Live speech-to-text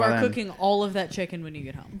are cooking all of that chicken when you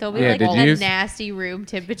get home. They'll be like a nasty room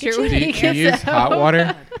temperature. Did you use hot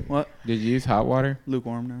water? What? Did you use hot water?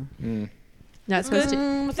 Lukewarm now. Not supposed to.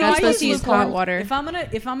 Not supposed to use hot water. If I'm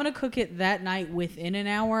gonna cook it that night within an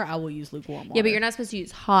hour, I will use lukewarm water. Yeah, but you're not supposed to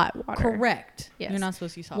use hot water. Correct. Yes. You're not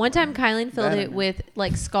supposed to use hot water. One time, Kylan filled That it with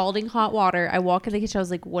like scalding hot water. I walk in the kitchen. I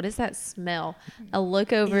was like, "What is that smell?" I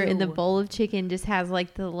look over, and the bowl of chicken just has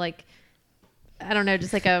like the I don't know,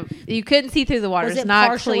 just like you couldn't see through the water. It's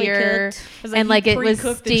not clear. And like it was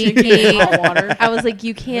stinky. I was like,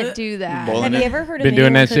 you can't do that. Have you ever heard of been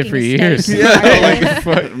doing that shit for years?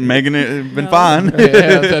 Making it been fine. Yeah,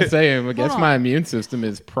 that's what I'm saying. I guess my immune system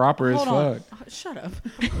is proper as fuck. Shut up.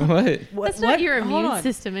 What? That's not your immune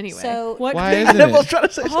system anyway. So why isn't it? I was trying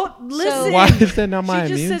to say listen. Why is that not my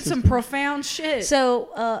immune She just said system? some profound shit. So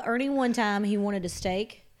Ernie one time he wanted a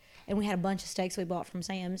steak. And we had a bunch of steaks we bought from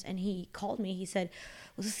Sam's. And he called me. He said,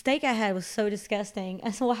 well, the steak I had was so disgusting.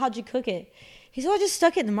 I said, well, how'd you cook it? He said, well, I just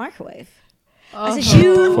stuck it in the microwave. I said,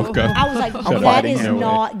 I was like, that is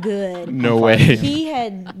not good. No way. He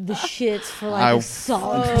had the shits for like a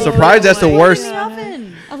solid. Surprised that's the worst.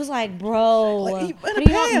 I was like, bro.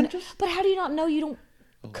 But how do you not know you don't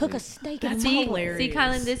cook a steak in the microwave? See,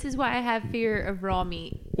 Kylan, this is why I have fear of raw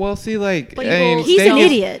meat. Well, see, like, he's an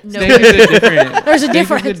idiot. Steak is a different. There's a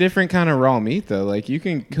difference. It's a different kind of raw meat, though. Like you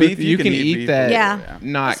can cook, beef, you can eat that. Yeah.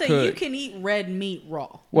 Not so cooked. you can eat red meat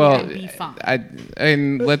raw. Well, be fine.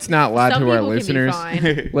 And let's not lie Some to our people can be listeners.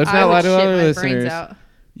 fine. Let's I not would lie to shit our my brains listeners. out.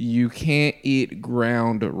 You can't eat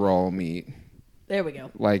ground raw meat There we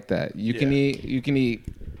go. like that. You can eat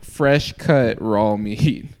fresh cut raw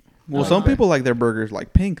meat. Well, some people like their burgers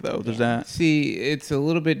like pink though. Does that? See, it's a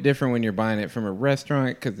little bit different when you're buying it from a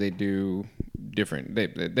restaurant because they do different.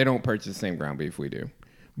 They don't purchase the same ground beef we do.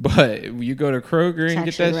 But you go to Kroger and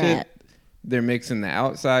get that shit, they're mixing the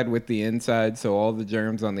outside with the inside, so all the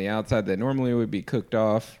germs on the outside that normally would be cooked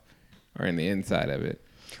off are in the inside of it.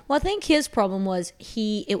 Well, I think his problem was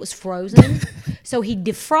it was frozen, so he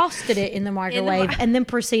defrosted it in the microwave and then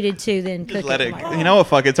proceeded to then cook Let it. it. You know what?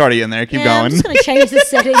 Fuck, it's already in there. Keep I'm going. just gonna change the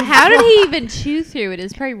setting. How did he even chew through it?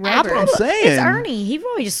 It's probably rubber. I'm saying. It's Ernie. He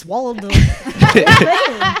probably just swallowed the thing.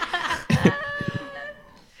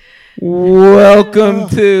 Welcome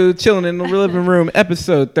to Chilling in the Living Room,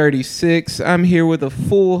 episode 36. I'm here with a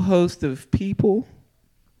full host of people.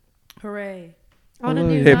 Hooray. On a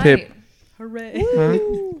new Hip, night. hip. Hooray.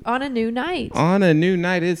 On a new night. On a new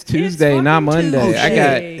night. It's Tuesday, not Monday.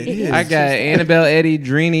 Tuesday. I got Annabelle, Eddie,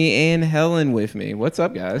 Drini, and Helen with me. What's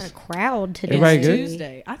up, A guys? crowd today. Everybody It's good?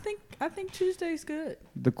 Tuesday. I think Tuesday's good.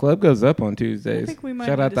 The club goes up on I Tuesdays. think we might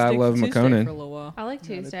Shout need out to to I stick Love to Tuesday for a McConan. little while. I like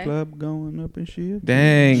Tuesday. Club going up and shit.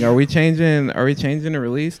 Dang, are we changing the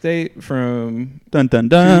release date from Dun dun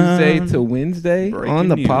dun. Tuesday to Wednesday Breaking on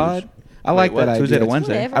the news. pod? I like Wait, that what? idea. Tuesday to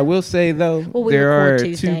Wednesday. Whatever. I will say though, Well, we there are record two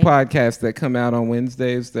Tuesday. podcasts that come out on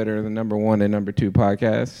Wednesdays that are the number 1 and number 2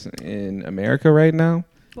 podcasts in America right now.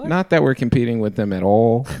 What? Not that we're competing with them at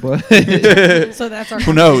all, but So that's our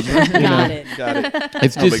Who knows? Got it. Got it.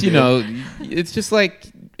 it's No just big it's just like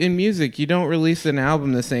in music, you don't release an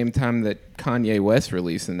album the same time that Kanye West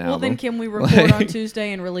released an Well, album. then can we record on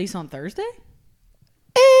Tuesday and release on Thursday?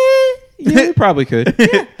 Yeah, we probably could.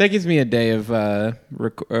 That gives me a day of This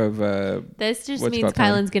just What's means called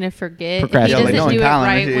time? Kylan's going to forget. If he Procrastinate. doesn't Yeah, like do it Kylan,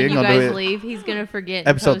 right he when ain't you gonna do guys it. leave, he's going to forget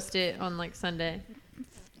Episode- and post it on like Sunday.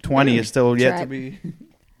 20 is still yet to Track. be.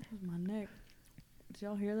 My neck. Did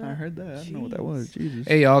y'all hear that? I heard that. I don't know what that was. Jesus.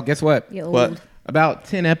 Hey y'all, guess what? You What? old. About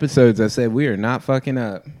 10 episodes I said we are not fucking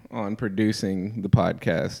up on producing the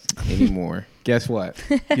podcast anymore. Guess what?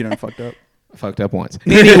 You done fucked up. I fucked up once.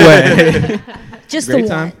 Anyway, Just great the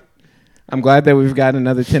time. one. I'm glad that we've got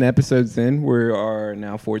another 10 episodes in. We are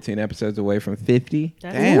now 14 episodes away from 50.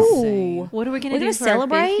 That's Damn. insane. Ooh. What are we going We're to gonna do for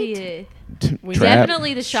celebrate? our 50th? We Trap.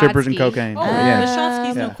 Definitely the shot Strippers and cocaine. Oh, Yeah. the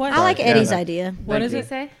Shotskis, no Yeah. question. I like Yeah. Eddie's idea. What What is did he it?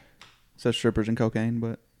 say? Says strippers and cocaine,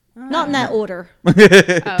 but Not in that order. Oh.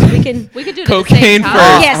 We can. We could do it Cocaine at the same time.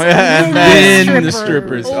 first. Yes. and Then the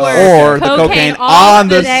strippers. or the cocaine on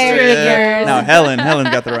the strippers. strip. No, Helen's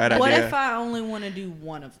got the right What idea. if I only want to do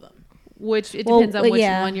one of them? Which it Well, depends on which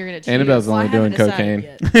yeah. one you're going to choose. Annabelle's Well, I only doing haven't cocaine.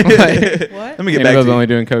 decided Like, What? Let me get back Annabelle's to only you.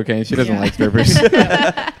 doing cocaine. She doesn't Yeah. like strippers. That's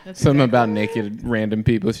Something exactly about right. naked random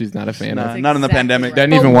people she's not a fan Nah, of. not in the exactly pandemic. right. Doesn't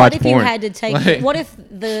But even what watch if porn. you had to take? Like- What if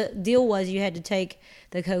the deal was you had to take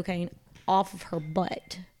the cocaine off of her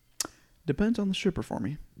butt? Depends on the stripper for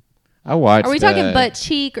me. I watched. Are we talking butt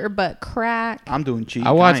cheek or butt crack? I'm doing cheek.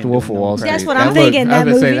 I watched ain't Wolf of doing no Wall crack. Street. That's what I'm thinking, I was that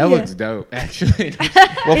gonna say movie, that yeah. looks dope. Actually,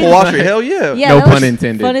 Wolf of Wall Street. Hell yeah. Yeah, no that was pun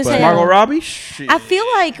intended. fun as but- hell. Margot Robbie. Shit. I feel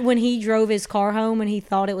like when he drove his car home and he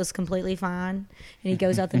thought it was completely fine, and he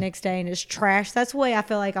goes out the next day and it's trash. That's the way I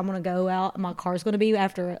feel like I'm gonna go out. My car's gonna be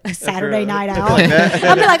after a Saturday night out.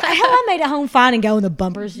 I'll be like, hell, I made it home fine, and go, and the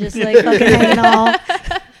bumper's just like fucking hanging off.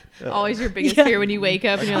 Always your biggest Yeah. fear when you wake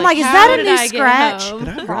up and you're I'm like, like, is how that a did new I get scratch? home? Did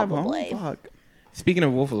I drive home? Probably. Fuck. Speaking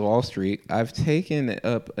of Wolf of Wall Street, I've taken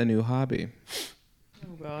up a new hobby.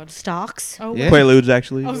 Oh God. Stocks. Oh, Yeah. Quaaludes,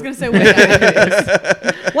 actually. I was gonna say, wait,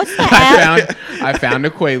 What's the app? I found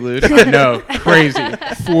a Quaalude. I know, crazy.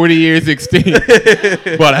 40 years extinct,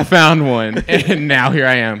 but I found one, and now here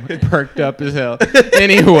I am, perked up as hell.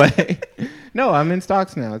 Anyway, no, I'm in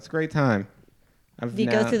stocks now. It's a great time. Do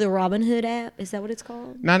you go through the Robinhood app? Is that what it's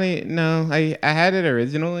called? No, I had it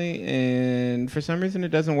originally, and for some reason it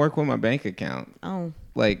doesn't work with my bank account. Oh,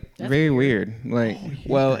 Like, That's very weird. Like,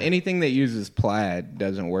 well, anything that uses Plaid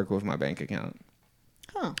doesn't work with my bank account.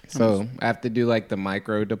 huh. So I have to do like the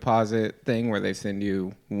micro deposit thing where they send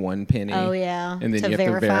you 1 penny. Oh yeah. And then you have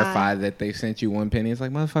to verify that they sent you 1 penny. It's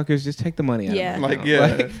like, motherfuckers, just take the money out. Yeah. Of my Like,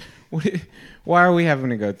 account. yeah. Like, why are we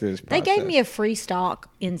having to go through this They process? gave me a free stock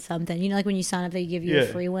in something. You know, like when you sign up, they give you a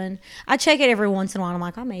Yeah. free one. I check it every once in a while. I'm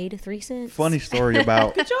like, I made 3 cents. Funny story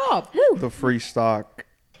about good job. the free stock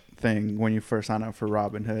thing when you first sign up for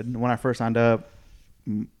Robinhood. When I first signed up,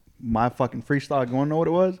 my fucking free stock, you want to know what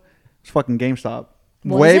it was? It was fucking GameStop.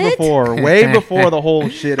 Was way it? before the whole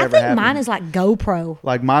shit I ever think happened. mine is like GoPro.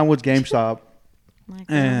 Like mine was GameStop. Like,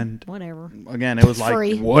 And- whatever. Again, it was like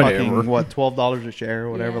Free. Whatever. fucking, what, $12 a share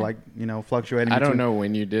or whatever, Yeah. like, fluctuating. I don't between- know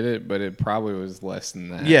when you did it, but it probably was less than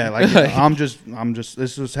that. Yeah, like I'm just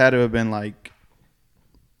this was had to have been like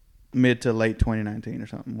mid to late 2019 or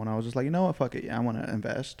something when I was just like, you know what, fuck it, yeah, I want to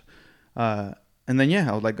invest. And then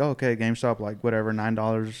I was like, oh, okay, GameStop, like whatever,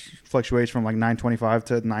 $9 fluctuates from like $9.25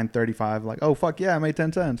 to $9.35. Like, oh fuck yeah, I made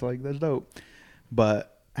 10 cents. Like that's dope.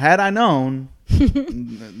 But had I known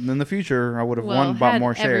in the future, I would have bought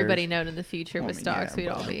more shares. Everybody known in the future I with mean, stocks, yeah, we'd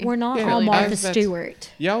but- all be. We're not Yeah, all really Martha nice.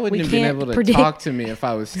 Stewart. Y'all wouldn't We have been can't able to predict talk to me if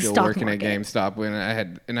I was still stock working market. at GameStop when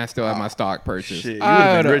I still had my stock purchase. Shit, you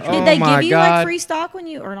would've been rich. Did they my give you God. like free stock when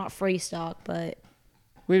you, or not free stock, but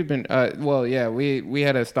We've been we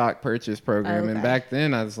had a stock purchase program, and Okay. back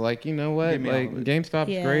then I was like, you know what, Give me all like of it. GameStop's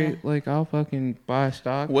Yeah. great, like I'll fucking buy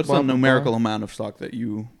stock. What's blah, the blah, numerical blah. amount of stock that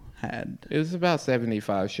you had? It was about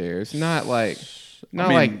 75 shares, not like mean,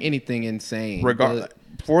 like anything insane. Regardless, but-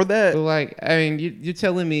 for that, But like, I mean, you're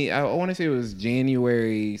telling me, I want to say it was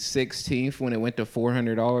January 16th when it went to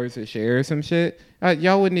 $400 a share or some shit.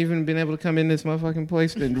 Y'all wouldn't even been able to come in this motherfucking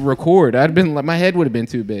place and record. I'd been like, my head would have been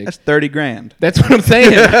too big. that's 30 grand. That's what I'm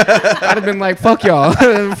saying. I'd have been like, fuck y'all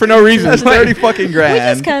for no reason. That's 30 fucking we grand.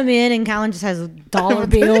 just come in and Colin just has dollar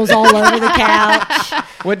bills all over the couch.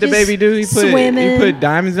 What the Just baby do? He swimming. put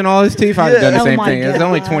diamonds in all his teeth. I'd have done the Oh same my thing. It's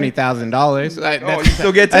only God. $20,000. Oh, you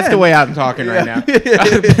still get That's 10. the way I'm talking right now.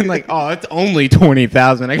 I've been like, oh, it's only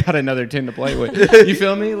 20,000. I got another 10 to play with. You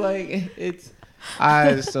feel me? Like it's.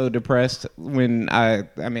 I was so depressed when I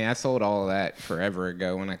sold all of that forever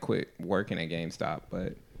ago when I quit working at GameStop.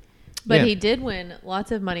 But yeah. he did win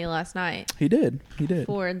lots of money last night He did.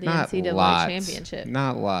 for the not NCAA lots, championship.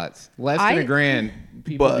 not lots, less than I- $1,000.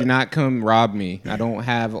 People But- do not come rob me. I don't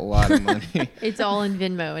have a lot of money. It's all in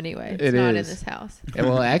Venmo anyway. It's It not in is. this house. Yeah,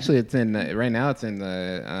 well, actually, it's in right now. It's in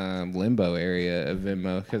the limbo area of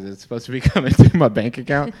Venmo because it's supposed to be coming through my bank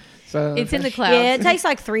account. So It's in the clouds. Yeah, it takes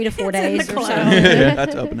like 3 to 4 days or so. Yeah,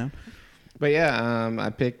 that's up and down. But yeah, I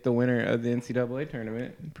picked the winner of the NCAA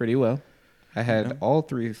tournament pretty well. I had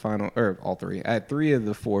I had 3 of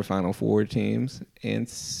the 4 Final Four teams and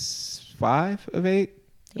 5 of 8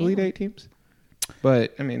 Elite Yeah. 8 teams.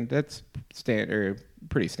 But I mean, that's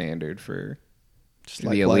pretty standard for Just the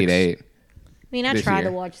like Elite flex. 8. I mean, I This tried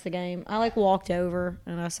year. to watch the game. I like walked over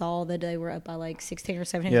and I saw that they were up by like 16 or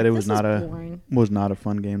 17. Yeah, Like, it was this is not boring. a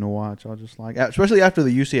fun game to watch. I was just like, especially after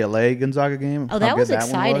the UCLA Gonzaga game. Oh, how that good was one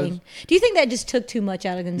exciting. Do you think that just took too much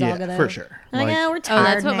out of Gonzaga, Yeah, though? for sure. Like, Like- yeah, we're Oh, tired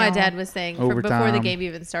that's what my now. dad was saying from before the Overtime. game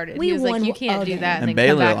even started. We He was like, won "You can't do okay. that and, And then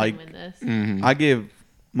come Baylor, back like- and win this." Mm-hmm. I give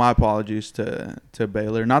my apologies to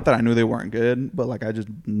Baylor. Not that I knew they weren't good, but like I just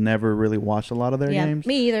never really watched a lot of their Yeah, games.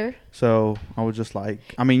 me either. So I was just like,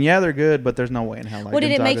 I mean, yeah, they're good, but there's no way in hell. Like, Well,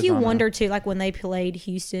 did it make Gonzaga's you on a- wonder too, like when they played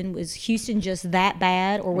Houston, was Houston just that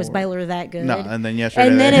bad, or was Or- Baylor that good? No, and then yesterday,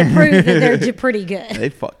 and then it proved that they're pretty good. they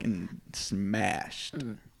fucking smashed.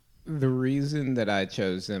 The reason that I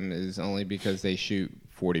chose them is only because they shoot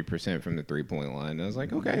 40% from the 3-point line. And I was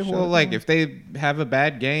like, okay, well, like if they have a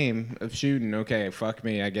bad game of shooting, okay, fuck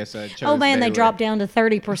me. I guess I chose Oh man, they Baylor. dropped down to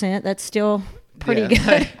 30%. That's still pretty Yeah, good.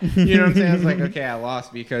 like, you know what I'm saying? I was like, okay, I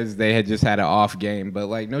lost because they had just had an off game, but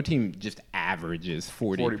like no team just averages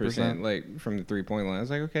 40% like from the 3-point line. I was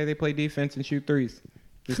like, okay, they play defense and shoot threes.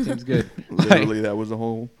 This team's good. Literally, that was the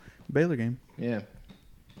whole Baylor game. Yeah.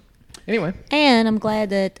 Anyway, And I'm glad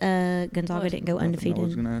that Gonzaga didn't go I was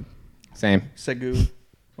undefeated. gonna same. segue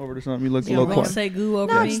over to something. You looked a You little don't quiet. say goo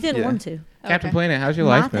over No, I me. just didn't Yeah. want to. Captain Okay. Planet, how's your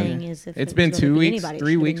My life been? thing is if It's it been was 2 gonna be weeks, anybody, it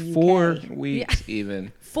 3 should've weeks, been 4 UK. weeks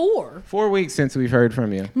even. 4. 4 weeks since we've heard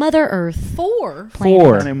from you. Mother Earth. 4.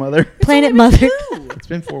 4. My name, mother. Planet Mother. It's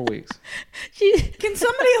been 4 weeks. Can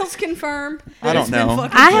somebody else confirm? I that don't it's been know.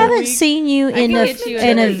 fucking I 4 haven't weeks? seen you in can a get you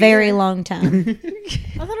in a in a very week. long time.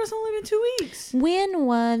 I thought it was only been 2 weeks. When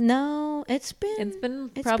was no? It's been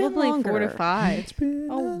Probably 4 to longer. 5.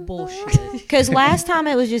 Oh, bullshit. Because last time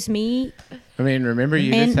it was just me. I mean, remember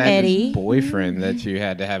you And just had Eddie. this boyfriend that you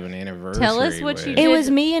had to have an anniversary Tell us what with. you It did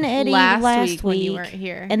was me and Eddie last week, when you weren't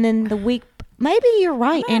here. and then the week. Maybe you're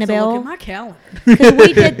right, I have to look Annabelle. at my calendar. Because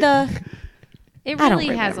we did the. It I don't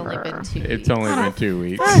really has only remember. been 2 It's weeks. only been 2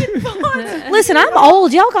 weeks. Listen, I'm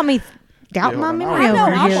old. Y'all got me doubting Yeah, my hold on. memory I know.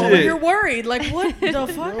 over I'm here. over Shit. here worried. Like, what the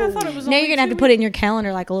fuck? I thought it was Now only you're gonna have 2 to put it weeks. in your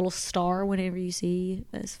calendar like a little star whenever you see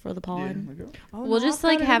this for the pod. Oh, We'll no, just I'll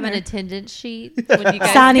like put it have in an there. attendance sheet when you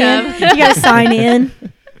guys Sign come. in. You gotta sign in.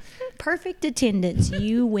 Perfect attendance.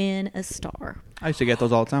 You win a star. I used to get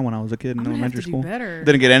those all the time when I was a kid in I'm gonna have elementary to school. do better.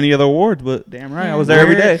 Didn't get any other awards, but damn right, I was there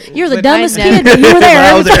every day. You're the But dumbest I know. kid, but you were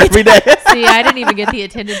there. I was there every every day. See, I didn't even get the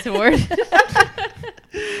attendance award.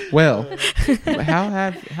 Well,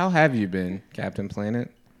 how have you been, Captain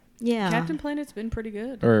Planet? Yeah. Captain Planet's been pretty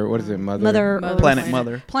good. Or what is it, Mother? Mother. Mother Planet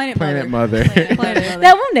Mother. Planet Planet Mother. Mother. Planet Mother.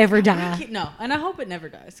 That will never die. No, and I hope it never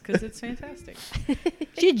dies because it's fantastic.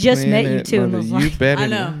 She just met you Planet too and Mother, was you like, better I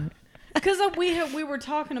know. not. Because we were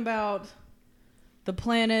talking about the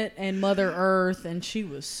planet and Mother Earth, and she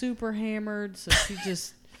was super hammered, so she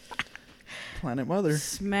just Planet Mother.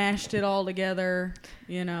 smashed it all together.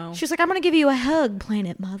 You know, she was like, I'm gonna give you a hug,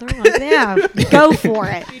 Planet Mother. I'm like, yeah, go for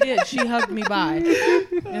it. she did. She hugged me by,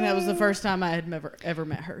 and that was the first time I had ever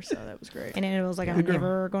met her. So that was great. And then it was like, I'm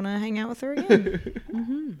never gonna hang out with her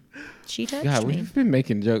again. She touched God, me. we've been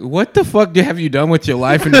making jokes. What the fuck have you done with your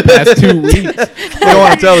life in the past 2 weeks? You don't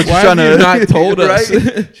want to tell her she's Why trying have you to not told us?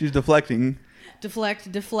 Right? She's deflecting.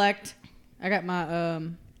 Deflect. I got my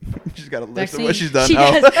She's got a list Vaccine. of what she's done. She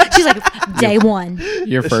Oh. does. She's like, day one.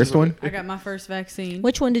 Your first one? I got my first vaccine.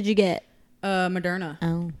 Which one did you get? Moderna.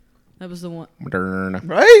 Oh. That was the one. Moderna.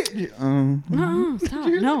 Right? Stop.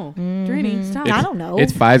 No. Drini, stop. I don't know.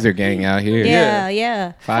 It's Pfizer gang out here.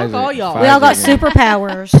 yeah. Pfizer. all y'all. We all got Pfizer gang.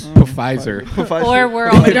 superpowers. Pfizer. Or we're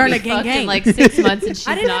all going to Moderna be gang fucked gang. in like 6 months and she's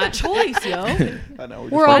I didn't not. have a choice, yo. I know.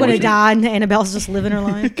 We're all gonna Watching- die, and Annabelle's just living her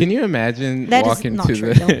life. Can you imagine That is walking not to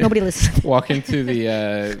true. the Nobody listens. walking to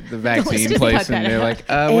the vaccine listen. place Cut that and they're out. like,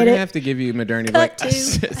 we're Edit. gonna have to give you Moderna. Like, Cut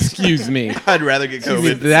to. excuse me. I'd rather get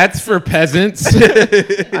COVID. That's for peasants.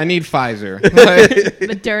 I need Pfizer. Like,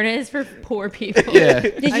 Moderna is for poor people. yeah.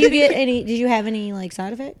 Did you get any? Did you have any like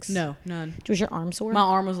side effects? No, none. Was your arm sore? My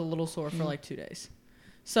arm was a little sore for like 2 days.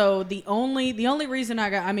 So the only reason I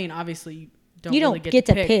got, I mean, obviously you don't you really don't get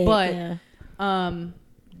to pick, pick, but yeah.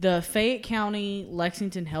 the Fayette County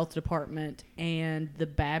Lexington Health Department and the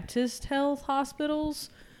Baptist Health Hospitals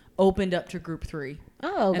opened up to Group 3.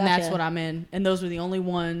 Oh, and that's gotcha. what I'm in. And those were the only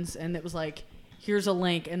ones. And it was like, here's a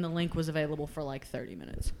link, and the link was available for like 30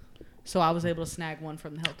 minutes. So I was able to snag one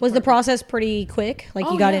from the health Was the department. process pretty quick? Like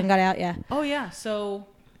Oh, you got yeah. in, got out? Yeah. Oh, yeah. So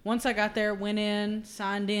once I got there, went in,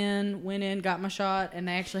 signed in, got my shot, and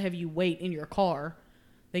they actually have you wait in your car.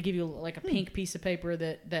 They give you like a pink piece of paper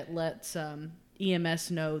that lets EMS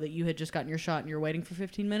know that you had just gotten your shot and you're waiting for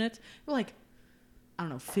 15 minutes. We're like, I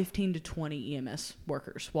don't know, 15 to 20 EMS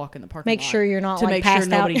workers walk in the parking lot. Make sure you're not to like make sure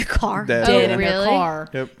passed out in nobody your car. Dead. dead Oh, in their really? car.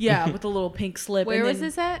 Yep. Yeah, with a little pink slip. Where And was then-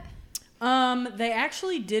 this at? They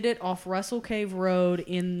actually did it off Russell Cave Road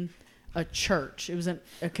in a church. It was a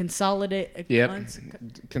consolidated. Yep.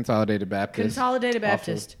 Consolidated Baptist. Consolidated Off of,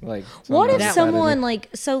 Baptist. like, What on if the side of it. someone like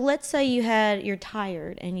so? Let's say you're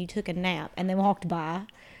tired and you took a nap and they walked by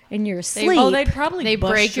and you're asleep. They'd probably They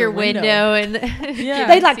bust break your window and Yeah.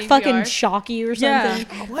 They'd like CPR. fucking shock you or Yeah.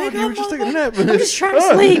 something. Fuck, you were just taking a nap. I'm just trying to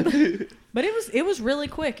sleep. But it was really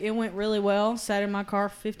quick. It went really well. Sat in my car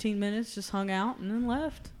for 15 minutes, just hung out, and then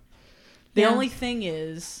left. The Yeah. only thing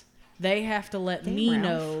is, they have to let Damn, me Ralph.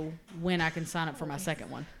 know when I can sign up for my second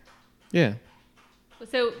one. Yeah.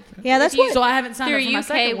 So Yeah, that's if you- what- So I haven't signed through up for my UK,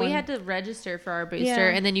 second we one. had to register for our booster,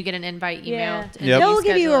 Yeah. and then you get an invite email. Yeah. and Yep. They'll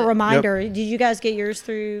give you schedule a it. reminder. Did you guys get yours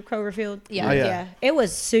through Kroger Field? Yeah. Oh, yeah. It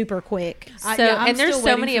was super quick. So, I'm and there's still so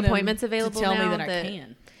waiting many for them appointments available to tell now me that I that-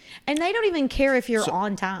 can. And they don't even care if you're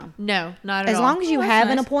on time. No, not at As all. long as you Oh, that's have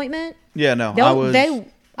an nice. appointment, Yeah, no.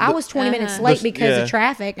 I was 20 minutes Uh-huh. late because yeah. of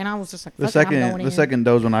traffic, and I was just like, The fuck it, I'm second going the in. second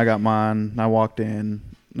dose when I got mine, I walked in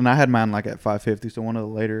and I had mine like at 5:50, so one of the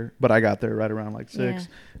later. But I got there right around like 6. Yeah. And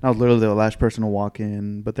I was literally the last person to walk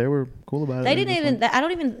in, but they were cool about it. They It was didn't just even. I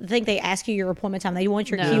don't even think they ask you your appointment time. They want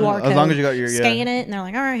your No. QR code. As long as you got your- yeah. scan it, and they're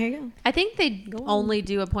like, all right, here you go. I think they on. only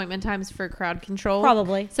do appointment times for crowd control.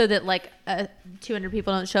 Probably. So that like 200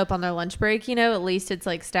 people don't show up on their lunch break, at least it's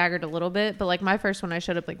like staggered a little bit. But like my first one, I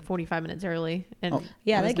showed up like 45 minutes early, and Oh.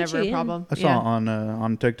 Yeah, it they was get never you a in. problem. I saw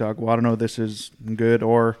on TikTok. Well, I don't know if this is good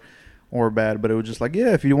or bad, but it was just like,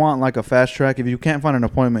 yeah, if you want like a fast track, if you can't find an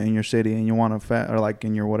appointment in your city and you want or like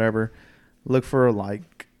in your whatever, look for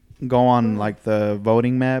like go on like the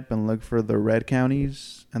voting map and look for the red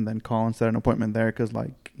counties and then call and set an appointment there because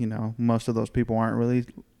like most of those people aren't really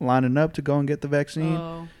lining up to go and get the vaccine,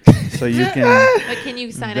 Oh. so you can. But can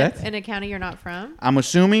you sign That's- up in a county you're not from? I'm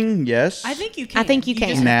assuming yes. I think you can. I think you can.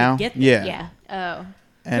 just have to now, get there. yeah. Yeah. Oh.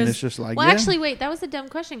 And 'cause- it's just like Well, yeah. actually, wait, that was a dumb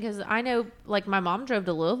question because I know, like, my mom drove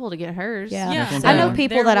to Louisville to get hers. Yeah. Yeah, That's I know fine.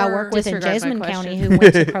 people there that I were- work with in Disregard my Jesmond question. County who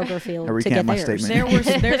went to Kroger Field I to recant get my theirs.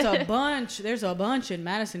 statement. There's a bunch in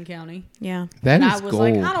Madison County. Yeah. That And is I was gold.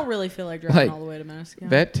 like, I don't really feel like driving Like, all the way to Madison County.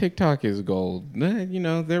 That TikTok is gold.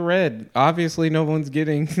 They're red. Obviously, no one's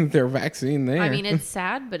getting their vaccine there. I mean, it's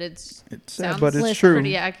sad, but it's It's sad, sounds but it's Listen, true.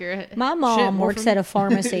 pretty accurate. My mom more works for at me. a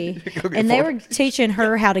pharmacy, and they were teaching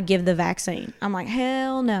her how to give the vaccine. I'm like,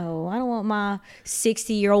 hell no. I don't want my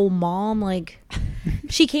 60-year-old mom, like,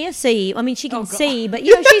 she can't see. I mean, she can see, but,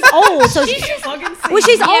 she's old. So She's fucking well,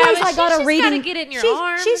 she's Yeah, always, but like, got she's a just reading. gotta get it in your she's,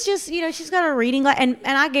 arm. She's just, she's got a reading. And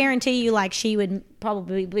I guarantee you, like, she would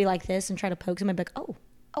probably be like this and try to poke somebody, like, oh.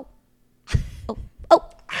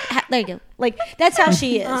 There you go. Like, that's how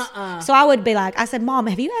she is. So I would be like, I said, Mom,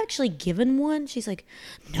 have you actually given one? She's like,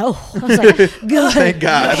 no. I was like, good. Thank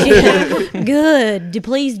God. Yeah, good.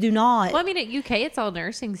 Please do not. Well, I mean, at UK, it's all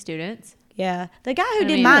nursing students. Yeah. The guy who I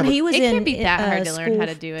did mean, mine, he was it in can't be that hard to learn school how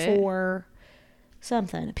to do it. for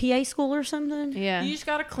something. A PA school or something? Yeah. You just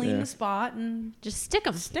gotta clean Yeah. the spot and Just stick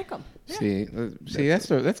them. stick them. See, that's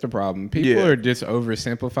the problem. People Yeah. are just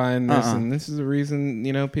oversimplifying this, Uh-uh. and this is the reason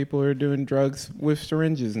people are doing drugs with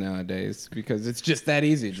syringes nowadays because it's just that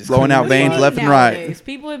easy. Just Blowing out What do you veins mean left and right. nowadays?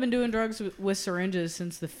 People have been doing drugs with syringes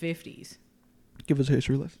since the 50s. Give us a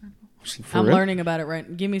history lesson. For I'm real? learning about it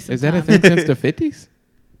right. Give me some Is that time. a thing since the 50s?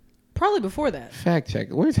 Probably before that. Fact check.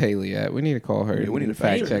 Where's Haley at? We need to call her. Yeah, we need and to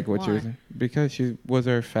fact fact check what Why? you're because she was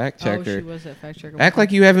our fact Oh, checker. she was that fact checker. Act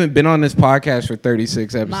like you haven't been on this podcast for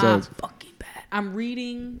 36 my episodes. fucking bad. I'm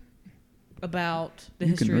reading about the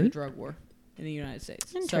You can history of the read? drug war in the United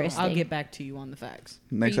States. So Interesting. I'll get back to you on the facts.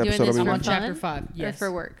 Next Are you doing episode this will I'm be on for fun. chapter fun? 5. Yes. Or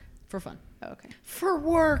for work? For fun. Oh, okay. For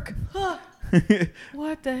work. Huh.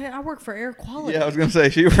 What the hell? I work for air quality. Yeah, I was gonna say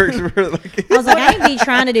she works for like. I was like, I ain't be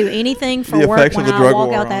trying to do anything for The work effects of when the I drug walk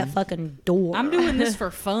war out that on- fucking door. I'm doing this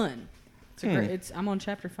for fun. It's a great, I'm on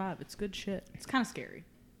chapter 5. It's good shit. It's kind of scary,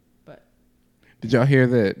 but Did y'all hear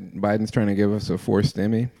that Biden's trying to give us a forced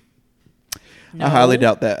stimmy? no. I highly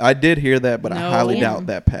doubt that. I did hear that, but I No. highly Yeah. doubt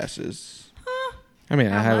that passes. I mean,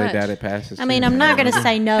 I How highly much? doubt it passes. I mean, too. I'm not going to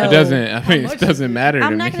say no. It doesn't. I mean, much it doesn't matter to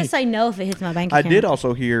I'm me. not going to say no if it hits my bank I account. did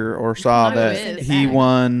also hear or saw No, that it is. he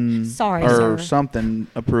won Sorry, or sir. something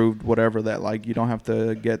approved, whatever that like you don't have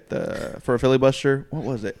to get for a filibuster. What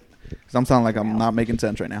was it? Because I'm sounding like I'm not making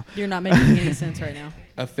sense right now. You're not making any sense right now.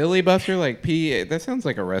 A filibuster, like P. That sounds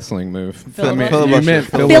like a wrestling move. Filibuster. You meant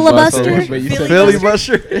Filibuster? but you said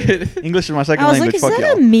Filibuster. English is my second I was language. like, is Fuck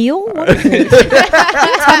that y'all. a meal? What is it? Is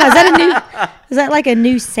that a new? Is that like a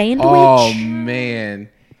new sandwich? Oh man!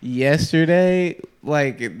 Yesterday,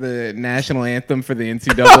 like the national anthem for the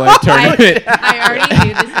NCAA tournament. I already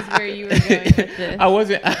knew this is where you were going with this. I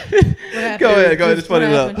wasn't. What happened? Go ahead. It's funny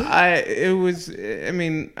What though. happened? It was. I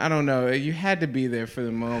mean, I don't know. You had to be there for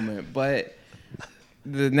the moment, but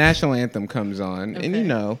the national anthem comes on, and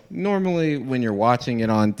Okay. normally when you're watching it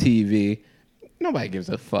on TV, nobody gives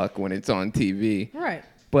a fuck when it's on TV. Right.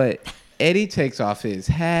 But Eddie takes off his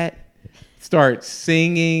hat, starts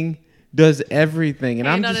singing, does everything, and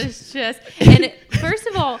Hand I'm on just. his chest. And first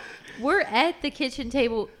of all, we're at the kitchen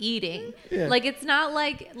table eating. Yeah. Like it's not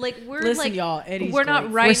like we're Listen, like y'all, Eddie's we're not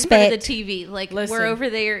grateful. right in front of Respect. the TV. Like Listen, we're over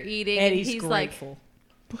there eating. Eddie's and he's grateful.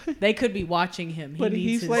 They could be watching him. He But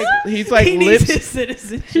needs he's his, like he needs lips. his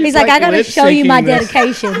citizenship. He's like, I got to lip show you my syncing this.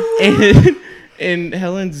 dedication. And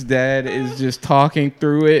Helen's dad is just talking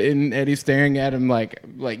through it, and Eddie's staring at him like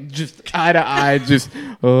just eye to eye, just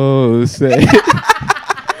say.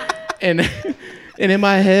 And in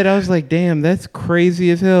my head, I was like, "Damn, that's crazy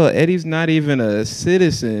as hell." Eddie's not even a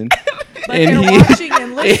citizen, But they're watching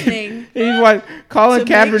and listening. He's like Colin to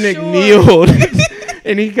make Kaepernick sure. kneeled,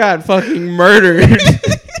 and he got fucking murdered.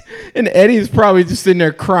 And Eddie's probably just sitting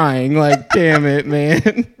there crying, like, "Damn it,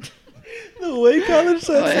 man." The way Colin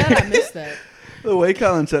said it. Sad I missed that. The way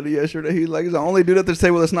Colin said it yesterday, he's like, he's the only dude at this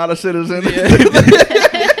table that's not a citizen.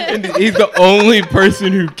 And he's the only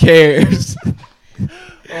person who cares.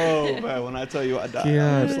 Oh man, when I tell you I died, I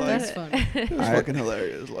God. was like, That's funny. it was fucking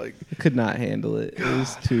hilarious. Like, I could not handle it. It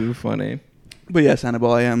was too funny. but yes,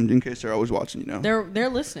 Hannibal, I am. In case they're always watching, you know. They're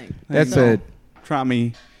listening. That's So, it. Try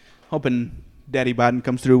me, hoping Daddy Biden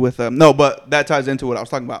comes through with no, but that ties into what I was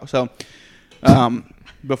talking about. So,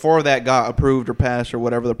 before that got approved or passed or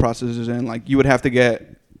whatever the process is in, like you would have to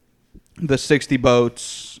get the 60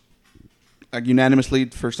 votes like unanimously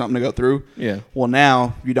for something to go through. Yeah. Well,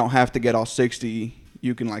 now you don't have to get all 60.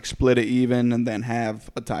 You can like split it even and then have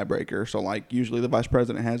a tiebreaker. So like usually the vice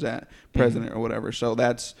president has that president or whatever. So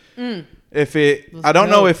that's if it. Let's I don't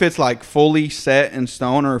go. know if it's like fully set in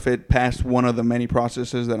stone or if it passed one of the many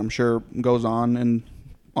processes that I'm sure goes on in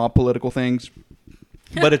all political things.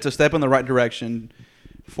 But it's a step in the right direction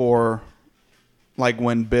for like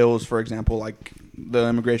when bills, for example, like the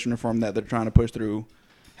immigration reform that they're trying to push through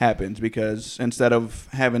happens, because instead of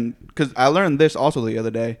having, because I learned this also the other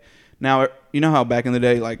day. Now, you know how back in the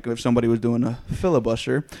day, like if somebody was doing a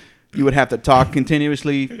filibuster, you would have to talk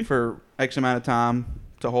continuously for X amount of time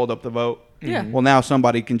to hold up the vote. Yeah. Well, now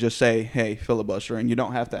somebody can just say, "Hey, filibuster," and you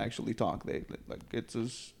don't have to actually talk. They like it's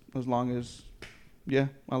as long as. Yeah,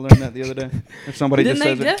 I learned that the other day. If somebody Then just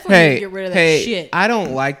they says it. definitely need to get rid of that hey, shit. I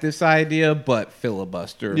don't like this idea, but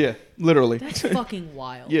filibuster. Yeah, literally. That's fucking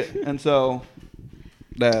wild. Yeah, and so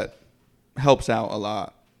that helps out a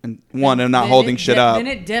lot. And one, they're not Then holding it shit de- up. Then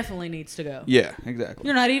it definitely needs to go. Yeah, exactly.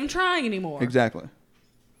 You're not even trying anymore. Exactly.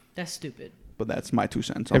 That's stupid. But that's my 2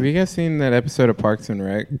 cents. Have you guys seen that episode of Parks and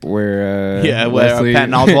Rec where where Leslie,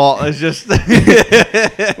 Patton Oswalt is just.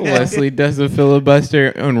 Leslie does a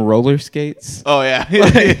filibuster on roller skates? Oh yeah.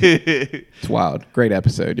 It's wild. Great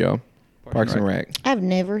episode, y'all. Parks and Rec. I've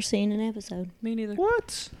never seen an episode. Me neither.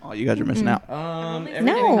 What? Oh, you guys are missing out. only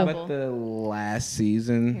Everything seen a but couple. the last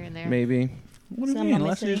season, Here and there. maybe. What do So you I'm mean? not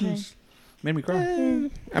Last missing season's made me cry.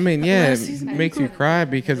 I mean, yeah, Last it season makes you cry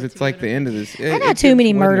because it's like the end of this. I got too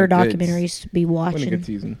many murder documentaries to be Wasn't a good watching.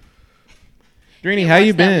 season. Drini, how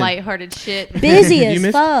you Watch that been? lighthearted shit. Busy You as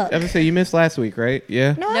missed, fuck. I would say you missed last week, right?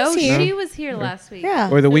 Yeah. No, I No, was here. she was here last week. Yeah.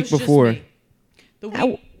 Or the It week was just before. me. The I-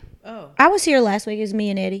 week. Oh. I was here last week. It was me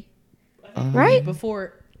and Eddie. Right?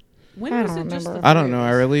 Before. When I was don't it just remember. the I don't three know. of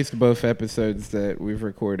I us? released both episodes that we've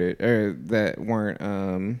recorded or that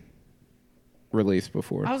weren't released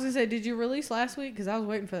before. I was gonna say, did you release last week? Because I was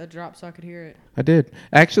waiting for that drop so I could hear it. I did.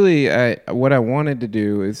 Actually, what I wanted to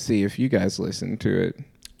do is see if you guys listened to it.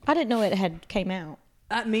 I didn't know it had came out.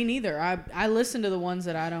 Me neither. I listen to the ones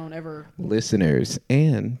that I don't ever. Listeners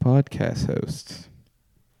and podcast hosts,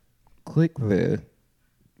 click the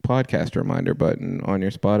podcast reminder button on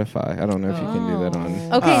your Spotify. I don't know if you can do that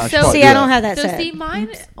on. Okay, Ah, so See, I don't have that so set. see, mine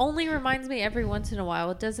only reminds me every once in a while.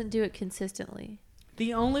 It doesn't do it consistently.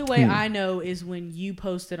 The only way I know is when you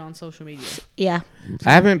post it on social media. Yeah.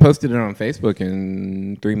 I haven't posted it on Facebook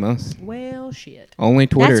in 3 months. Well, shit. Only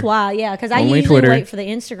Twitter. That's why. Yeah, because I Only usually Twitter. wait for the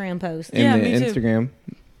Instagram post. And Yeah, the me too. Instagram.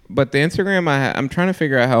 But the Instagram, I'm trying to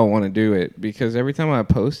figure out how I want to do it because every time I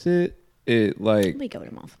post it, it like Let me go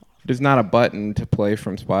to my phone. there's not a button to play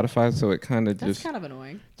from Spotify, so it kind of That's just kind of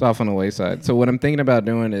annoying. it's off on the wayside. So what I'm thinking about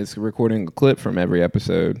doing is recording a clip from every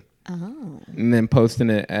episode Oh. and then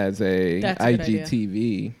posting it as a That's a good idea.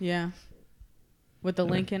 IGTV. Yeah. With the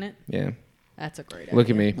link in it. Yeah, That's a great idea. look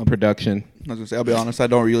at me, production. I was gonna say, I'll be honest, I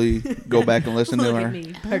don't really go back and listen to Look our at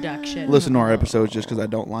me. Production. listen to our episodes just because I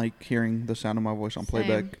don't like hearing the sound of my voice on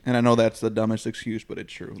playback. Same. And I know that's the dumbest excuse, but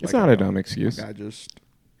it's true. It's Like, not I a don't- dumb excuse. Like, I just.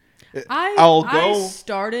 I go.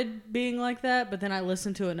 started being like that, but then I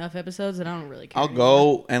listened to enough episodes that I don't really care. I'll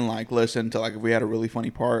anymore. go and like listen to like if we had a really funny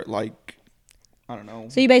part, like I don't know.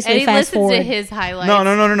 So you basically Eddie fast listens forward. to his highlights.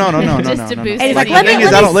 No. Just to boost Eddie's Like, like, the let me, thing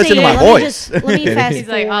is, let I me don't listen see to my it. Let me voice. just- Let me fast He's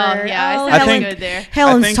like, forward. oh yeah, Oh, I see Helen- how good there.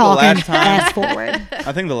 Helen's I think the talking last time- fast forward.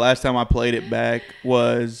 I think the last time I played it back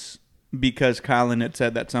was because Kylan had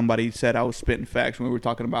said that somebody said I was spitting facts when we were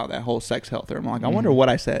talking about that whole sex health. I'm like, I wonder what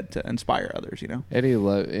I said to inspire others. You know. Eddie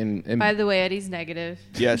love and By the way, Eddie's negative.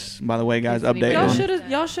 Yes. By the way, guys, Isn't he update. Y'all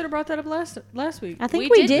Yeah. on- should have brought that up last week. I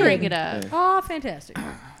think we did. bring it up. Oh, fantastic.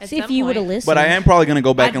 See, if you would have listened. But I am probably gonna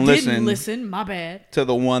go back I and didn't listen My bad. to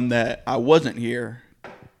the one that I wasn't here.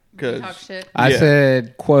 Talk shit. I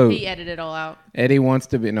said, quote, He edited it all out. Eddie wants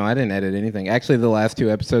to be. No, I didn't edit anything. Actually, the last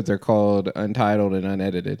 2 episodes are called Untitled and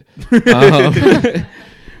Unedited.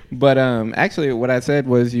 But actually, what I said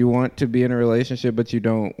was you want to be in a relationship, but you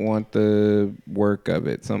don't want the work of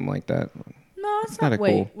it. Something like that. No, it's Kinda not.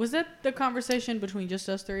 Wait, cool. was that the conversation between just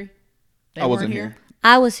us three? They I wasn't weren't here.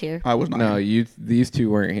 I was here. I was not. No, here. these 2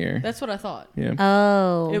 weren't here. That's what I thought. Yeah.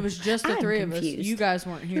 Oh. It was just the I'm 3 of confused. us. You guys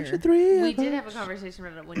weren't here. We did have a conversation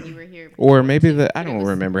about it when you were here. Or maybe I But it don't was-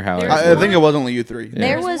 remember how. There's I think it was only you 3. Yeah. There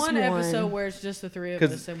There's was one one. episode where it's just the 3 of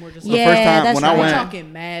 'Cause us, and we're just the like, first time that's when I right. we're went,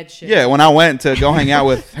 talking mad shit. yeah, when I went to go hang out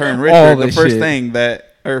with her and All Richard, the the first shit. thing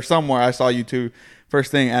that, or somewhere I saw you 2, first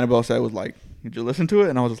thing Annabelle said was like, "Did you listen to it?"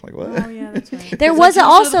 And I was just like, "What?" Oh yeah, that's right. There Is was that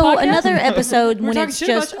just for the also podcast? another episode We're when talking it's shit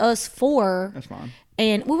about just you? us 4. That's fine.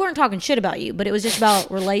 And we weren't talking shit about you, but it was just about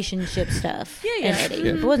relationship stuff. Yeah, And yeah. Eddie.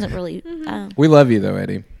 Yeah. It wasn't really. We love you though,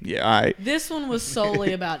 Eddie. Yeah, I. This one was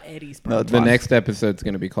solely about Eddie's No, problem. it's The fine. next episode's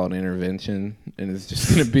gonna be called Intervention, and it's just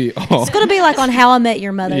gonna be all. It's gonna be like on How I Met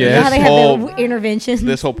Your Mother. You know Yes. how they have Oh. the interventions.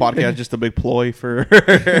 This whole podcast is just a big ploy for.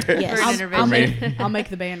 Yes. For an I'll intervention. make, I'll make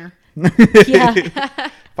the banner. Yeah.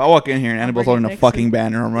 If I walk in here and Annabelle's bring it holding a next fucking week.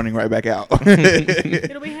 banner, I'm running right back out.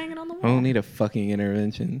 It'll be hanging on the I wall. don't need a fucking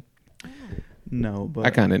intervention. No, but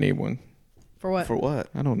I kind of need one. For what? for what?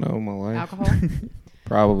 I don't know my life. Alcohol?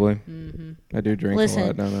 Probably. Mm-hmm. I do drink Listen. a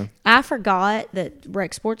lot, don't I? I forgot that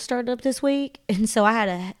Rec Sports started up this week, and so I had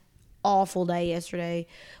a awful day yesterday.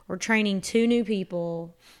 We're training 2 new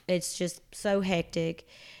people. It's just so hectic.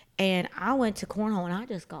 And I went to cornhole and I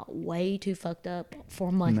just got way too fucked up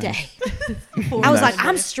for Monday. I was like,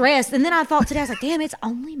 I'm stressed. And then I thought today, I was like, damn, it's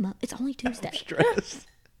only Tuesday. Stress.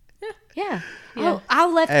 Yeah. Yeah. I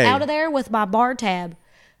left Hey. out of there with my bar tab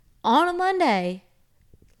on a Monday,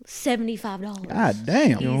 $75. God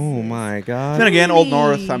damn. Oh my god. Then again, Old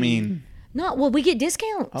North. I mean, No, well, we get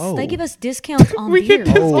discounts. Oh. They give us discounts on We beer.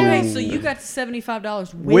 get discounts. Okay, so you got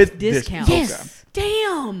 $75 with, With discount. Yes.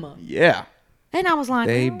 Damn. yeah. And I was like,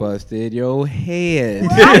 They oh. busted your head.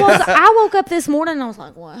 I woke up this morning and I was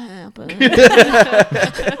like, what happened?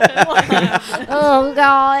 Oh,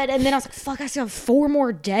 God. And then I was like, fuck, I still have 4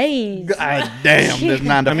 more days. God damn, this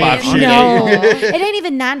 9 to 5 mean, shit. No, it ain't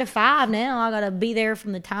even 9 to 5 now. I gotta be there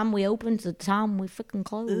from the time we open to the time we fucking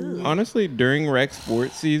close. Honestly, during rec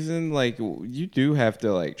sports season, like you do have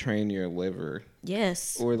to like train your liver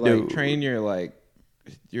Yes. or like Dude. train your like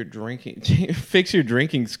your drinking, fix your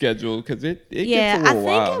drinking schedule because it Yeah, gets a I little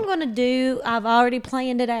think wild. I'm gonna do. I've already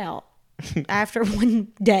planned it out. After one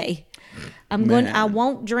day, I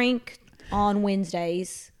won't drink on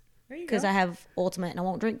Wednesdays because I have Ultimate, and I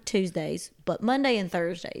won't drink Tuesdays. But Monday and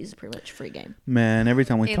Thursdays is pretty much free game. Man, every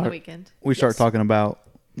time we In the talk, weekend. we start Yes. talking about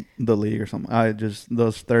the league or something. I just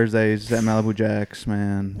those Thursdays at Malibu Jacks,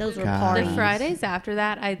 man. Those were God. parties. The Fridays after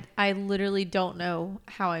that, I literally don't know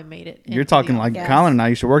how I made it. You're into talking the like Yes. Colin and I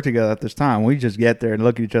used to work together at this time. We just get there and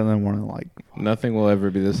look at each other and we're like, Nothing will ever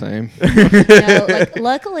be the same. No, like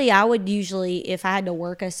luckily, I would usually, if I had to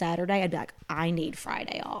work a Saturday, I'd be like, I need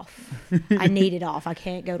Friday off. I need it off. I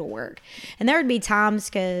can't go to work. And there would be times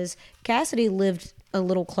because Cassidy lived a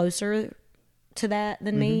little closer to that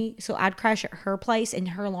than me, so I'd crash at her place, and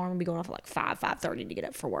her alarm would be going off at like 5:30 to get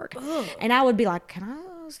up for work, and I would be like, "Can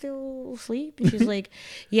I still sleep?" And she's like,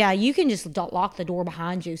 "Yeah, you can just lock the door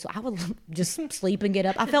behind you." So I would just sleep and get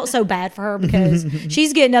up. I felt so bad for her because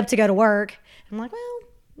she's getting up to go to work. I'm like, well,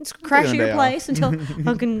 let's crash at a your day place until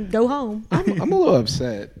I can go home. I'm a little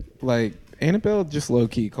upset. Like Annabelle just low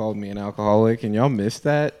key called me an alcoholic, and y'all missed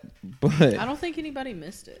that. But I don't think anybody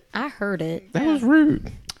missed it. I heard it. that was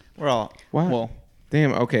rude. we're all Wow. well,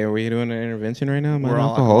 Damn. Okay, are we doing an intervention right now? Am I we're an all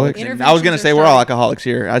alcoholic? alcoholics. I was gonna say we're all alcoholics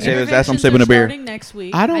here. I say this as I'm Interventions sipping are a beer. starting next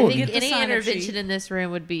week. I don't- I Oh, think Get the any sign-up intervention sheet. in this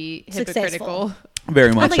room would be Successful. hypocritical. Very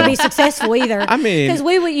I don't much think so. it'd be successful either. I mean- because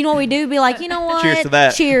we would, you know what we do? Be like, you know what? Cheers to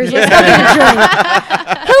that. Cheers. Let's go get a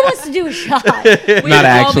drink. Who wants to do a shot? We would all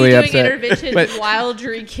actually be doing upset, intervention but- while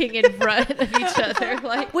drinking in front of each other.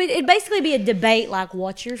 Like, It'd basically be a debate like,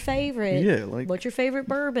 what's your favorite? Yeah, like- what's your favorite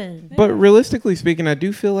bourbon? But realistically speaking, I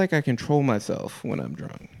do feel like I control myself when I'm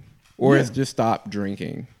drunk, or Yeah. it's just stop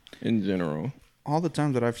drinking in general. All the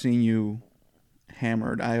times that I've seen you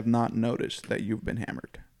hammered, I have not noticed that you've been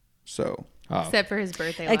hammered. So except for his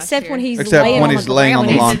birthday last Except year. when he's except laying when on he's the laying on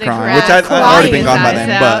the ground. lawn He's in the crying, grass which I'd already been crying gone by his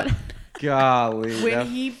then. eyes But Golly, When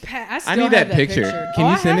he passed, I I need still that have that picture. Can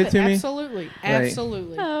you I send have it to me? Absolutely,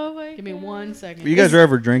 absolutely. Oh my Give me God. 1 second. you guys are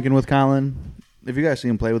ever drinking with Colin? if you guys see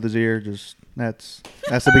him play with his ear, just that's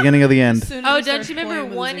the beginning of the end. Oh, don't you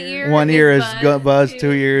remember one ear? One ear is buzz,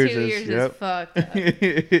 2 ears is yep. fucked up.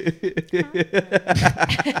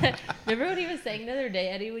 Remember what he was saying the other day,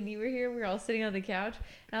 Eddie, when you were here? We were all sitting on the couch,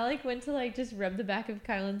 and I like went to like just rub the back of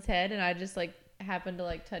Kylan's head, and I just like happened to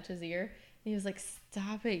like touch his ear. And he was like,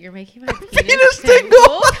 "Stop it! You're making my penis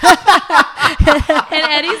tingle." And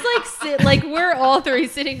Eddie's like, we're all three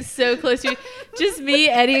sitting so close to you. Just me,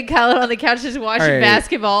 Eddie, and Kylan on the couch just watching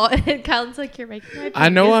basketball. And Kylan's like, "You're making my penis I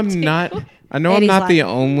know I'm tingle." not. I know Eddie's I'm not like- the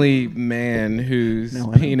only man whose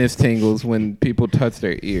penis tingles when people touch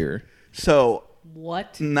their ear. So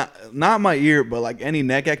What? not my ear, but like any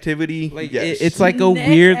neck activity. Like yes. it's like a Neck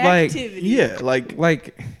weird activity. yeah,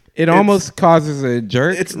 like it almost causes a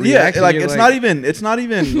jerk. it's reaction. like You're it's not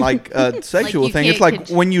even like a sexual you thing. It's can't like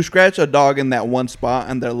when you scratch a dog in that one spot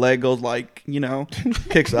and their leg goes like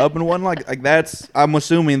kicks up and one like that's I'm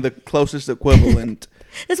assuming the closest equivalent.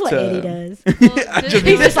 That's what to- Eddie does. Well,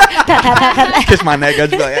 He's just like pat, pat, pat, pat, pat. Kiss my neck. I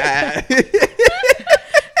just be like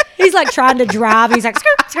He's like trying to drive. He's like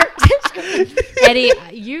skirt, skirt, skirt. Eddie,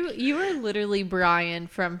 you are literally Brian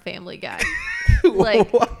from Family Guy.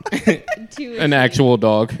 Like to an actual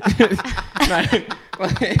dog.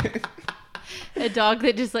 a dog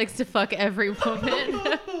that just likes to fuck every woman.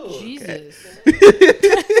 Jesus.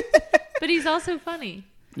 But he's also funny.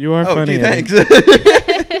 You are Oh, funny. gee, Eddie.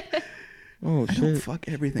 thanks. Oh I don't shit. fuck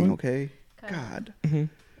everything, okay? God.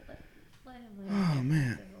 Oh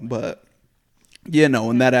man, but yeah, no.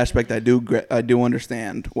 In that aspect, I do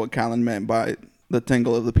understand what Kylan meant by the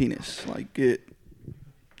tingle of the penis. Like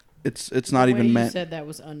it's not The way even you meant. said that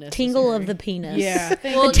was unnecessary. Tingle of the penis. Yeah.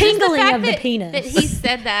 Well, The just tingling fact of the that- penis. That he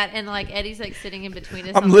said that, and like Eddie's like sitting in between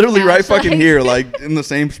us. on I'm the literally right couch, fucking like- here, like in the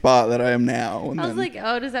same spot that I am now. And I was then- like,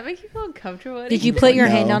 oh, does that make you feel uncomfortable? Did you Eddie? put your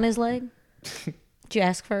No. hand on his leg? Did you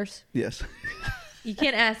ask first? yes, You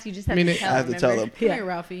can't ask. You just have I mean, to it- tell. I have to tell remember? them. Come here,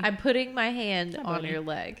 Ralphie. I'm putting my hand Hi, on buddy. your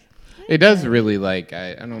leg. It does really like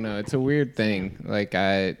I don't know. It's a weird thing. Like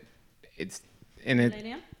I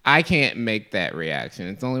can't make that reaction.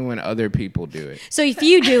 It's only when other people do it. So if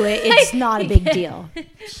you do it, it's not a big deal.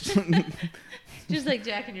 Just like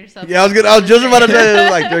jacking yourself. yeah. I was just about to say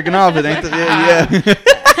like jerking off. It ain't. Yeah.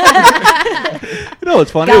 No,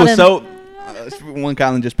 it's funny. Got It was him. so. One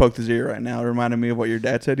Kylan just poked his ear right now. It reminded me of what your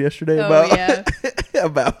dad said yesterday Oh, about yeah.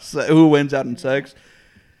 about who wins out in sex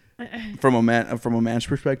from a man's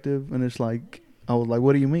perspective, and it's like I was like,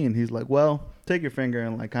 "What do you mean?" He's like, "Well, take your finger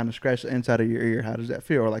and like kind of scratch the inside of your ear. How does that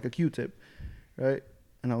feel?" Or like a Q-tip, right?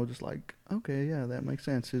 And I was just like, "Okay, yeah, that makes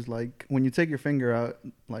sense." He's like, when you take your finger out,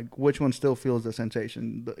 like which one still feels the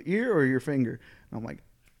sensation, the ear or your finger? And I'm like,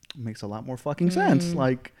 it makes a lot more fucking sense,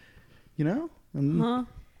 like, And Huh?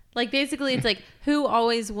 Like basically, it's like who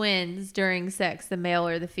always wins during sex, the male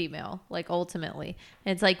or the female? Like ultimately,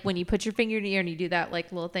 and it's like when you put your finger in your ear and you do that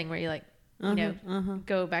like little thing where you like,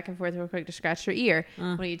 go back and forth real quick to scratch your ear.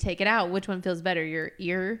 When you take it out, which one feels better, your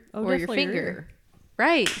ear or your definitely your finger? ear.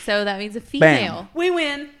 Right. So that means a female. We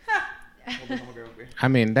win. I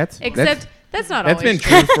mean that's Except that's not that's been always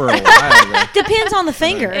true. true for a while. Though. Depends on the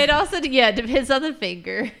finger. It also depends on the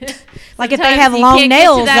finger. Like if they Sometimes have you long can't get to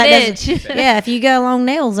nails, that that itch. doesn't. Yeah, if you got long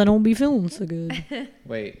nails, I don't be feeling so good.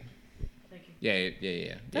 Wait.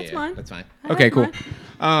 Yeah. That's mine. That's fine. I Okay, like cool.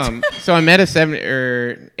 So I met a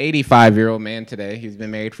 85-year-old man today. He's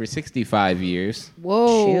been married for 65 years.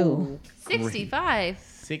 Whoa. 65.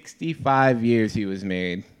 65 years he was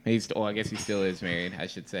married. I guess he still is married, I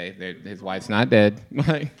should say. His wife's not dead.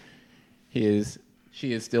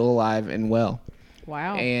 She is still alive and well.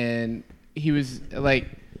 Wow. And he was like,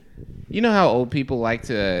 you know how old people like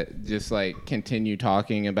to just like continue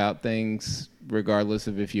talking about things regardless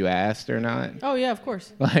of if you asked or not? Oh yeah, of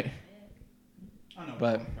course. Like,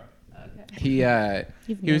 but he was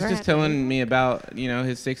never just had telling me about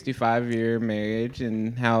his 65-year marriage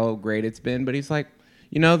and how great it's been. But he's like,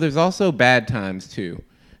 there's also bad times too.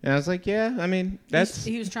 And I was like, yeah, I mean that's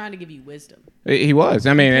He was trying to give you wisdom. he was.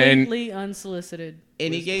 I mean, and Completely unsolicited.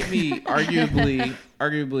 he gave me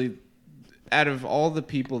arguably out of all the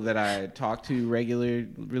people that I talk to regularly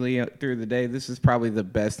through the day, this is probably the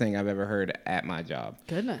best thing I've ever heard at my job.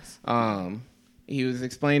 Goodness. He was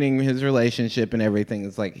explaining his relationship and everything.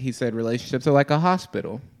 It's like he said relationships are like a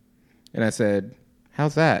hospital. And I said,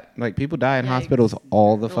 how's that? Like people die in Yikes. hospitals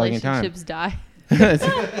all the fucking time. Relationships die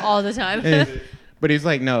all the time. But he's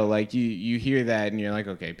like, no, like you hear that and you're like,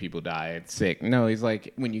 okay, people die, it's sick. No, he's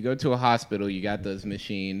like, when you go to a hospital, you got those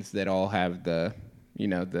machines that all have the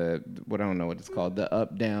what I don't know what it's called, the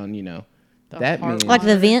up down, that heart means Like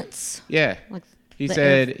the vents. yeah. Like He the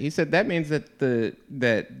said that means that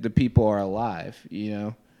the people are alive,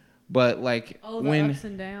 But like Oh, the when ups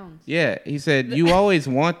and downs. yeah, he said you always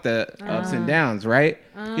want the ups and downs, right?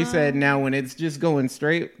 He said now when it's just going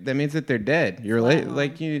straight, that means that they're dead. You're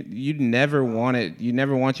like you never want it. You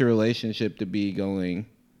never want your relationship to be going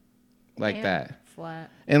like that. Flat.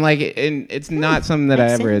 And like and it's not something that I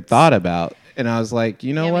makes ever had sense. thought about. And I was like,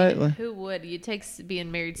 you know Yeah, I what? mean, who would? It takes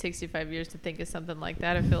being married 65 years to think of something like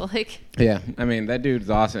that, I feel like. Yeah, I mean that dude's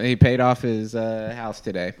awesome. He paid off his house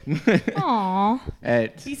today. Aw.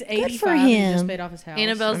 He's 85 for and him. just paid off his house.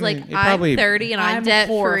 Annabelle's I mean, like, he I'm probably- 30 and I'm I'm debt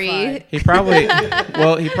horrified. free.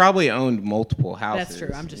 He probably owned multiple houses. That's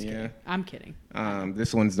true. I'm just kidding. I'm kidding.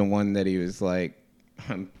 This one's the one that he was like,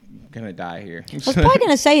 I'm gonna die here. I was probably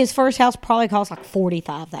gonna say his first house probably cost like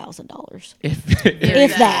 $45,000, if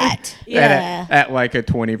if that. Yeah. at like a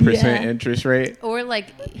 20% Yeah. interest rate. Or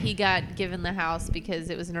like he got given the house because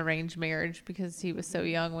it was an arranged marriage because he was so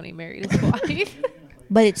young when he married his wife.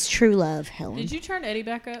 But it's true love, Helen. Did you turn Eddie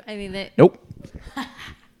back up? I mean, that Nope.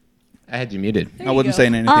 I had you muted. There I you wasn't go.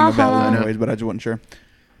 saying anything about it anyways, but I just wasn't sure.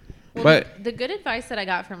 Well, But- the good advice that I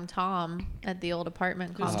got from Tom at the old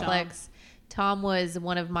apartment complex, Tom was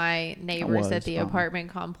one of my neighbors was, at the oh. apartment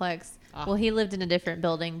complex. Well, he lived in a different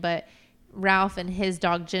building, but Ralph and his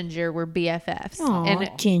dog Ginger were BFFs. Aw, And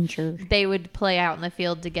Ginger. they would play out in the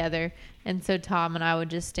field together. And so Tom and I would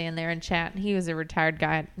just stand there and chat. And he was a retired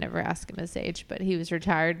guy. I never asked him his age, but he was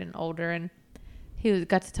retired and older. And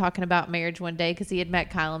got to talking about marriage one day because he had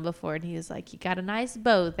met Kylan before. And he was like, you got a nice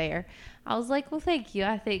bow there. I was like, well, thank you.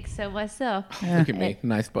 I think so myself. Look at me,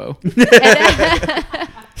 nice bow.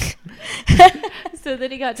 So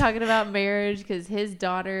then he got talking about marriage because his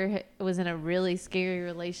daughter was in a really scary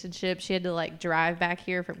relationship. She had to like drive back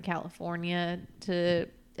here from California to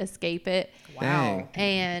escape it. Dang.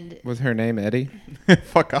 And Was her name Eddie?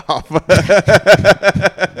 Fuck off. Oof.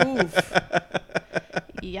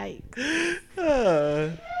 yikes.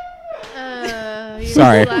 You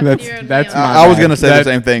Sorry, laughed that's- your own that's meal. my- I was gonna say the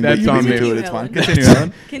same thing, but that's you on beat me me. to it. It's fine. Helen. Continue,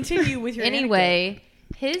 Helen. Continue with your anecdote. Anyway,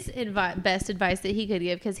 his best advice that he could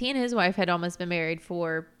give, because he and his wife had almost been married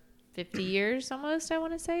for 50 years almost, I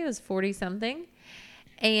want to say. It was 40 something.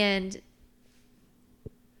 And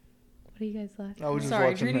what are you guys laughing I was at? just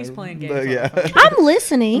Sorry, watching Judy's her. playing But, games on yeah. the phone. I'm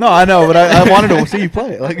listening. No, I know, but I wanted to see you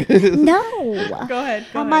play it. Like, No. Go ahead.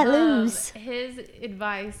 I might lose. His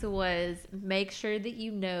advice was make sure that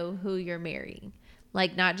you know who you're marrying.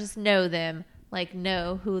 Like, not just know them, like,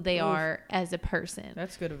 know who they are as a person.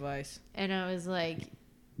 That's good advice. And I was like,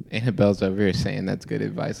 Annabelle's over here saying that's good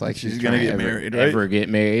advice. Like She's she's gonna trying get to married, right? ever get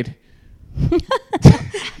married.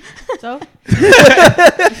 So don't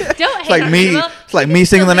it's like me. It's like me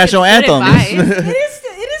singing the national anthem. it is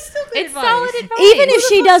still good It's advice. solid advice. Even if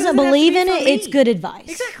she fuck doesn't does it have to believe be in for it, me? it's good advice.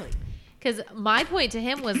 Exactly. Because my point to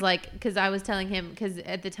him was like, because I was telling him, because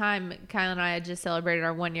at the time, Kyle and I had just celebrated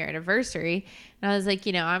our 1 year anniversary. And I was like,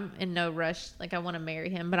 you know, I'm in no rush. Like, I want to marry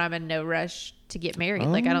him, but I'm in no rush to get married.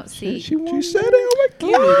 Like, I don't see. She said it.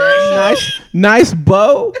 Oh my god. nice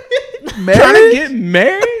bow. Trying to Married? get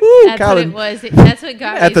married. That's what it was. That's what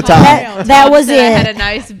got me. At the Tom- time. That Tom was said I had it. a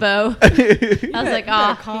nice bow. I was like, You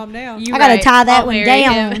gotta oh, calm down. you I gotta right. tie that I'll one marry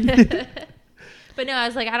down. him. But no, I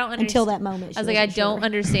was like, I don't understand. Until that moment. I was like, I don't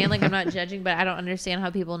understand. Like, I'm not judging, but I don't understand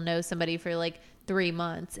how people know somebody for like 3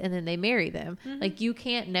 months and then they marry them. Like, you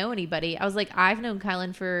can't know anybody. I was like, I've known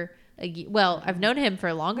Kylan for well, I've known him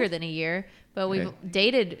for longer than a year, but we've Okay.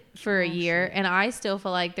 dated for a year, and I still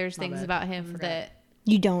feel like there's things bad. about him that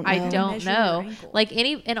You don't know. I don't Measure your know. ankle. Like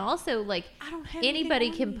and also like I don't have anybody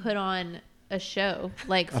anything can on put on a show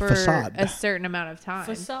like A for facade. a certain amount of time.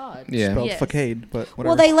 Facade. Yeah, Spelled Yes. facade, but whatever.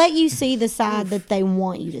 Well, they let you see the side that they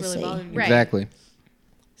want you to Really see bothering you. Right. exactly.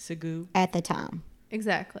 Sagoo. at the time.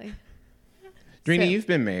 Exactly. Dreamy, So- you've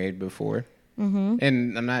been married before. Mm-hmm.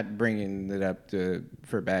 And I'm not bringing it up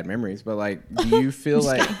for bad memories, but like, do you feel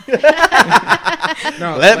like?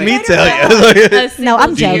 No, Let like, me tell you. No,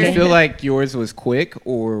 I'm Do you joking. feel like yours was quick,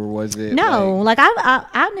 or was it? No, like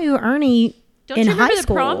I knew Ernie Don't in you remember high the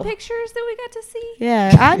school. prom pictures that we got to see?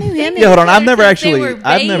 Yeah, I knew him. Yeah, hold on. I've Since never they actually, were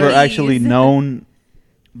I've never babies. actually known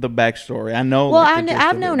the backstory. I know. Well, like, the gist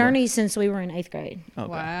I've of known it, but- Ernie since we were in 8th grade. Okay.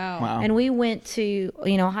 Wow. Wow. And we went to,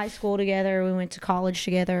 high school together. We went to college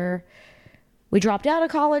together. We dropped out of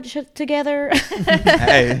college together,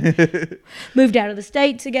 Hey. moved out of the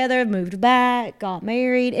state together, moved back, got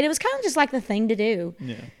married. And it was kind of just like the thing to do.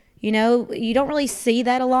 Yeah. You don't really see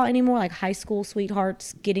that a lot anymore, like high school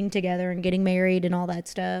sweethearts getting together and getting married and all that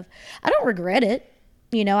stuff. I don't regret it.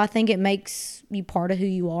 I think it makes you part of who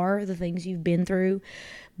you are, the things you've been through.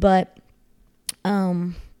 But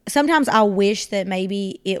sometimes I wish that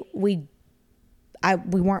maybe we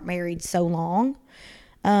weren't married so long.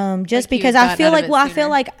 Just Like you because got I feel out of like, it well, I feel sooner.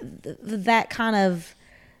 like that kind of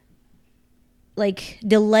like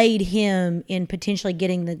delayed him in potentially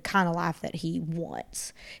getting the kind of life that he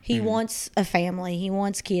wants. He wants a family, he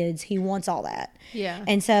wants kids, he wants all that. Yeah.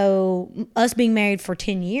 And so us being married for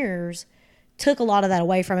 10 years took a lot of that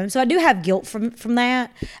away from him. So I do have guilt from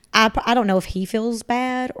that. I don't know if he feels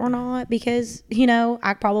bad or not because, you know,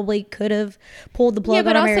 I probably could have pulled the plug Yeah, on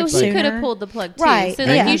but our marriage also he sooner. could have pulled the plug too. Right, So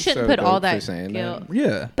like yeah. you shouldn't So put all dope for that saying guilt. that.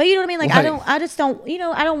 Yeah. But you know what I mean? Like, Like- I just don't, you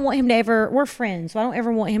know, I don't want him to ever, we're friends, so I don't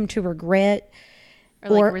ever want him to regret Or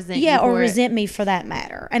like resent you or for it. resent me for that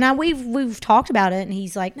matter. And we've talked about it, and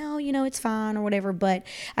he's like, no, you know, it's fine or whatever. But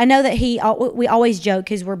I know that we always joke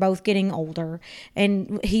because we're both getting older,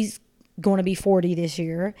 and he's going to be 40 this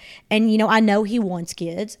year, and you know, I know he wants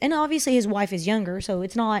kids, and obviously his wife is younger, so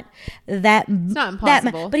it's not that it's not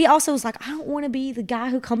impossible. but he also was like, I don't want to be the guy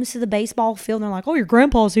who comes to the baseball field and they're like, oh, your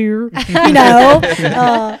grandpa's here, you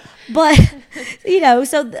know. But you know,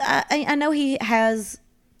 so I know he has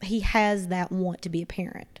that want to be a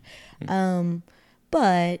parent,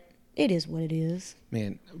 but it is what it is.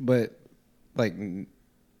 Man, but like in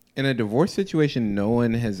a divorce situation, no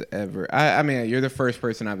one has ever. I mean, you're the first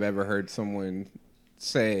person I've ever heard someone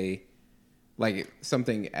say like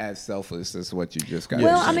something as selfless as what you just got.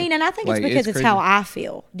 Well, to I say. mean, and I think Like, it's because it's crazy. how I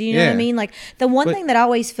feel. Do you know what I Yeah. mean? Like the one But- thing that I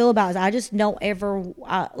always feel about is I just don't ever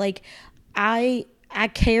like I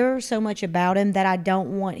care so much about him that I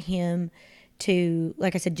don't want him to,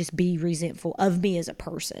 like I said, just be resentful of me as a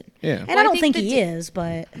person. Yeah. And Well, I I don't think think the he is,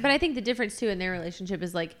 but But I think the difference too in their relationship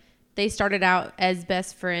is like they started out as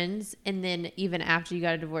best friends, and then even after you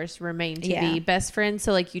got a divorce, remained to Yeah. be best friends.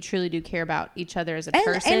 So like you truly do care about each other as a And-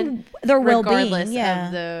 person, and their well-being, regardless yeah.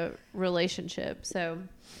 of the relationship. So,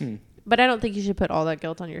 but I don't think you should put all that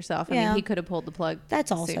guilt on yourself. I Yeah. mean, he could have pulled the plug. That's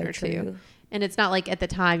also sooner, true. too. And it's not like at the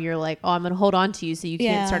time you're like, oh, I'm going to hold on to you so you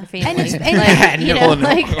Yeah. can't start a family. And it's- and- like, you know, Hold him-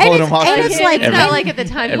 like, hold him and hostage. it's like- it's not like at the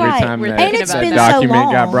time Every you Right. time were that, And thinking it's about been that. so document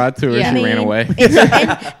long. got brought to her, Yeah. she I ran mean, away.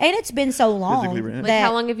 and it's been so long Physically ran. Like, that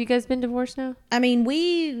how long have you guys been divorced now? I mean,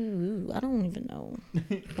 I don't even know.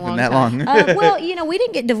 Been that long. Well, you know, we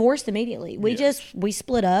didn't get divorced immediately. We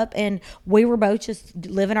split up, and we were both just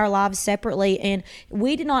living our lives separately. And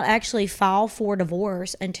we did not actually file for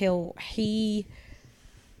divorce until he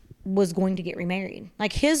was going to get remarried.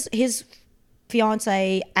 Like his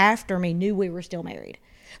fiance after me knew we were still married.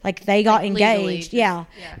 Like they got Like, legally, engaged, just- yeah.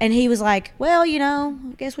 yeah. And he was like, "Well, you know,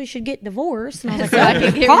 I guess we should get divorced." And I was like, So I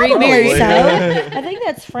 "Well, can get probably remarried." so." I think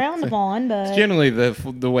that's frowned upon, but It's generally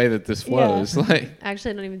the way that this flows. Like,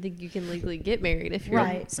 Actually, I don't even think you can legally get married if you're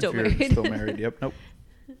Right. still If you're married. Still married. Yep. Nope.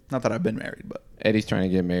 Not that I've been married, but Eddie's trying to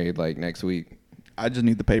get married like next week. I just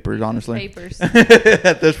need the papers, honestly. Papers.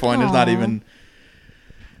 At this point, it's not Aw. even.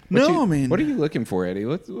 What No, you- I mean, what are you looking for, Eddie?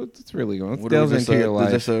 What's really going? Let's What delve is this, into your life.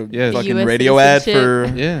 Is this a yes. fucking US radio ad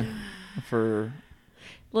citizenship. for Yeah. for?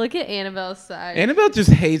 Look at Annabelle's side. Annabelle just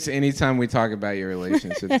hates anytime we talk about your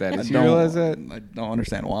relationship status. You realize that? I don't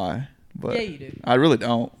understand why, but Yeah, you do. I really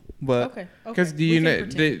don't. But Okay. Because do we you can know?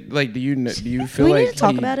 pretend. Do you do feel we like need to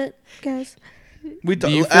talk he- about it, guys? we Do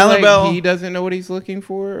you feel Annabelle. like he doesn't know what he's looking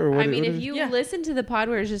for, or what? I mean, what if is- you Yeah. listen to the pod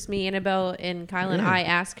where it's just me, Annabelle, and Kylan, Yeah. I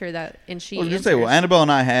ask her that, and she I was answers. gonna say, well, Annabelle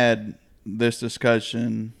and I had this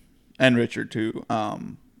discussion, and Richard too,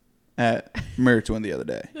 at Mirror Twin the other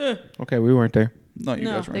day. Okay, we weren't there. No, you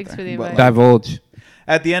No, guys weren't thanks there. for the But, invite. like, Divulge.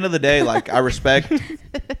 at the end of the day, like I respect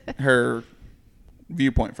her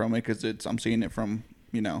viewpoint from it because I'm seeing it from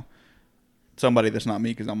somebody that's not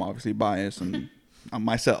me because I'm obviously biased and I'm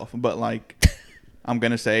myself. But like I'm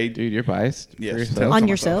gonna say, Dude, you're biased. for yes, yourself? On to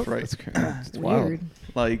yourself? right? That's crazy. It's wild. Weird.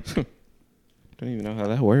 Like Don't even know how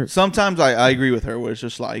that works. sometimes I agree with her where it's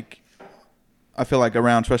just like I feel like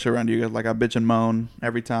especially around you guys, like I bitch and moan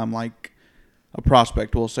every time like a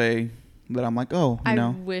prospect will say that I'm like, oh, I you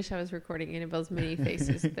know, wish I was recording Annabelle's many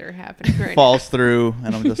faces that are happening right falls through,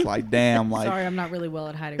 and I'm just like, damn, like Sorry, I'm not really well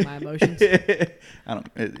at hiding my emotions. I don't.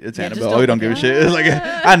 It's Yeah, just Annabelle. don't We don't look give a at shit. It's like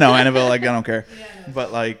I know Annabelle. Like I don't care.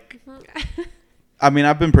 But like, I mean,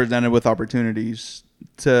 I've been presented with opportunities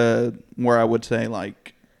to where I would say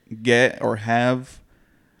like get or have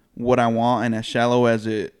what I want, and as shallow as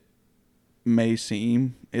it may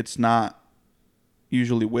seem, it's not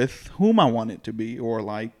usually with whom I want it to be, or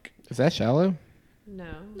like. Is that shallow? No.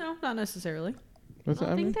 No, not necessarily. What's I don't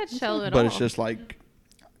that think mean? that's shallow at all. But it's just like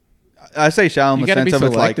I say shallow in You the gotta sense be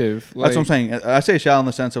of it's like selective. that's what I'm saying. I say shallow in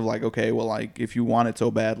the sense of like, okay, well, like if you want it so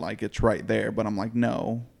bad, like it's right there. But I'm like,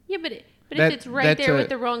 no. Yeah, but That- if it's right that's there a- with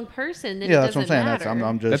the wrong person, then Yeah, it that's doesn't what I'm saying. matter. That's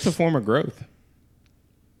I'm just. That's a form of growth,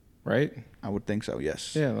 right? I would think so.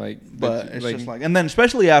 Yes. Yeah, like, But it's just like, and then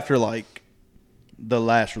especially after like the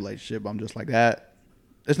last relationship, I'm just like that.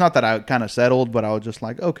 it's not that I kind of settled, but I was just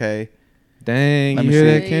like, okay. Dang, Let you me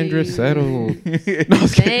hear see. that, Kendra? Settled.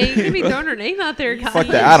 Dang, you could be throwing her name out there, guys. Fuck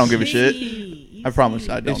that. I don't give a shit. I promise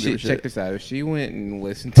I don't give a Check shit. this out. If she went and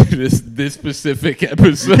listened to this specific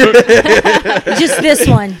episode, Just this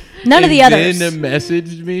one. None of the others. Then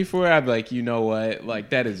messaged me for it, I'd be like, you know what? Like,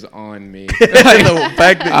 that is on me. The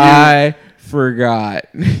fact that I forgot.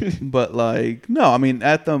 But like, no, I mean,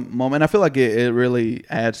 at the moment, I feel like it really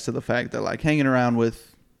adds to the fact that like hanging around with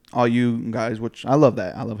all you guys, which I love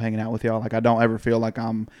that. I love hanging out with y'all. Like, I don't ever feel like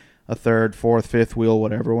I'm a third, fourth, fifth wheel,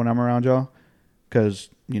 whatever, when I'm around y'all. Because,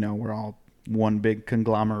 you know, we're all one big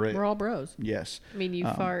conglomerate. We're all bros. Yes. I mean, you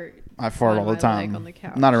fart. I fart all on the my leg time. on the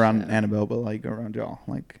couch, Not around so. Annabelle, but like around y'all.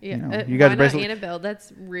 Like, Yeah. you know, you guys why are basically. not Annabelle?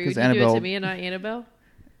 That's rude. 'Cause You do it Annabelle- to me and not Annabelle?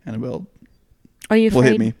 Annabelle Are you will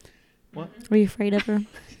afraid? hit me. Were you afraid of her?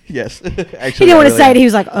 Yes. Actually, He didn't want to say it. He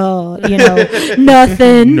was like, oh, you know,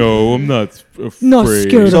 nothing. No, I'm not afraid. Not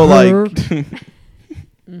scared So of like,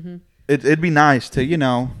 her. it'd be nice to, you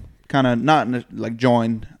know, kind of not like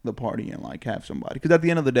join the party and like have somebody. Because at the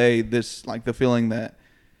end of the day, this like the feeling that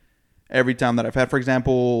every time that I've had, for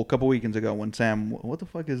example, a couple weekends ago when Sam, what the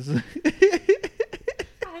fuck is? I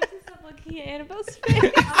have to stop looking at Annabelle's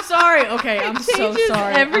face. I'm sorry. Okay, I'm so Changes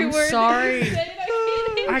sorry. every I'm word that sorry. you say,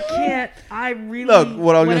 I can't. I really. Look,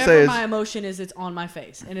 what I was gonna whenever say is- my emotion is, it's on my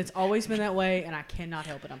face, and it's always been that way, and I cannot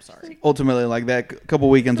help it. I'm sorry. Ultimately, like that couple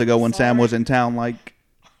weekends ago when Sam was in town, like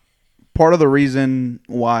part of the reason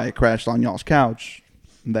why I crashed on y'all's couch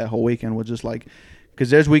that whole weekend was just like, because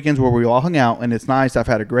there's weekends where we all hung out and it's nice. I've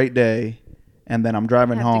had a great day, and then I'm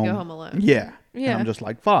driving Have to home. go home alone. Yeah. Yeah. And I'm just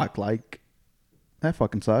like, fuck, like that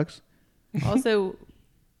fucking sucks. Also,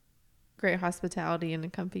 great hospitality and a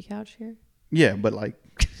comfy couch here. Yeah, but like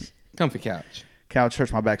Comfy couch. couch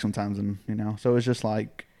hurts my back sometimes, and you know, so it's just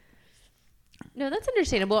like, No, that's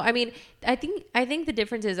understandable. I mean, I think the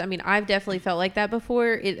difference is, I mean, I've definitely felt like that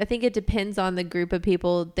before. I think it depends on the group of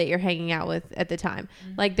people that you're hanging out with at the time.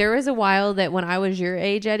 Mm-hmm. Like there was a while that when I was your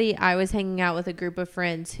age, Eddie, I was hanging out with a group of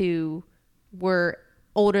friends who were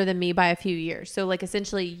older than me by a few years. So like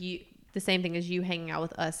essentially the same thing as you hanging out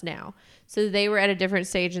with us now. So they were at a different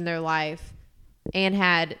stage in their life and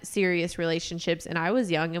had serious relationships, and I was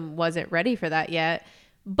young and wasn't ready for that yet.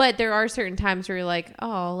 But there are certain times where you're like,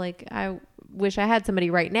 oh, like I wish I had somebody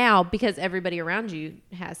right now, because everybody around you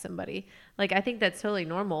has somebody. Like I think that's totally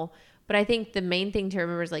normal. But I think the main thing to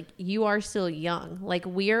remember is like you are still young. Like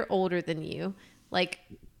we are older than you. Like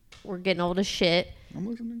we're getting old as shit. I'm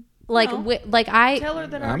listening. Like No. I Tell her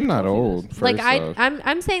that I I'm not old. like first off.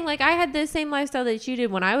 I'm saying like I had the same lifestyle that you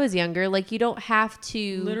did when I was younger. Like you don't have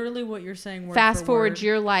to Literally, what you're saying. Word fast for forward word,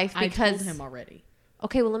 your life I because told him already.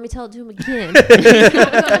 okay, well let me tell it to him again.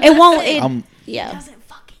 It won't. It, yeah. Doesn't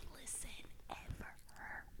fucking listen.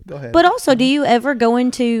 Go ahead. But also, do you ever go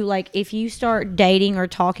into like if you start dating or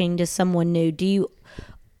talking to someone new,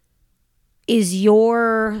 is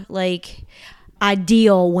your like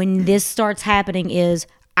ideal when this starts happening is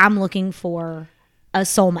I'm looking for a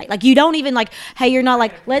soulmate. Like you don't even like, hey, you're not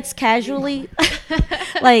like, let's casually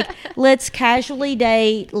let's casually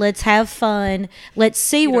date, let's have fun, let's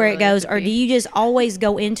see don't where it really have goes, to or pee. do you just always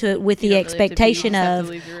go into it with the don't really have to pee, you expectation just have to of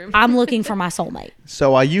leave the room. I'm looking for my soulmate?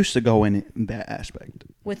 So I used to go in that aspect.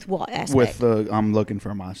 With what aspect? With the I'm looking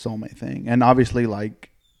for my soulmate thing, and obviously like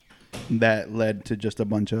that led to just a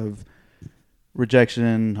bunch of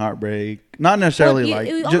rejection, heartbreak. Not necessarily Well, like,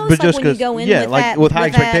 it- just, almost but like just when you because go in yeah, with like that- with high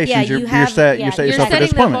with that, expectations, yeah, you're you set have- you set you're yourself for setting the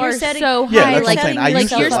disappointment. bar You're setting- so Yeah, high. that's what I'm Like, saying. I yourself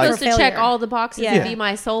used you're to up supposed for to check failure. all the boxes Yeah. to be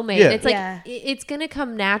my soulmate. Yeah. It's like Yeah. it's gonna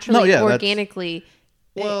come naturally, yeah, that's- organically.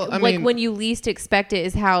 Well, I like mean- when you least expect it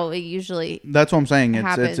is how it usually. That's what I'm saying.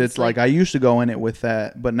 happens, It's like like- I used to go in it with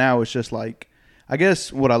that, but now it's just like I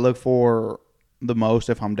guess what I look for the most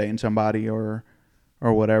if I'm dating somebody or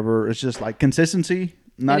whatever, it's just like consistency.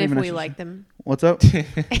 Not And if even we necessarily- like them, What's up?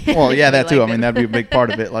 Well, yeah, We that too. like I mean, them. that'd be a big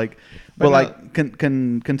part of it. Like, but But like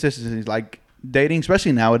consistency, like dating,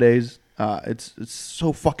 especially nowadays, it's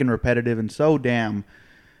so fucking repetitive and so damn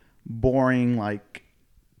boring. Like,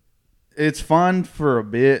 it's fun for a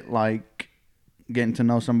bit, like getting to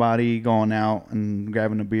know somebody, going out and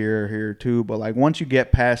grabbing a beer here or two. But like once you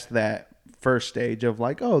get past that first stage of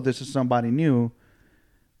like, oh, this is somebody new,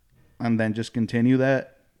 and then just continue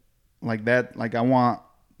that, like that, like I want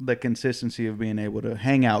the consistency of being able to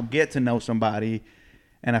hang out, get to know somebody,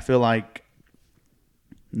 and I feel like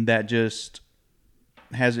that just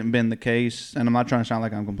hasn't been the case. And I'm not trying to sound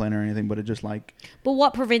like I'm complaining or anything, but it just like But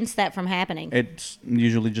what prevents that from happening? it's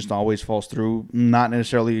usually just always falls through. Not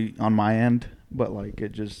necessarily on my end, but like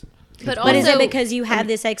it just. but But is it also- because you have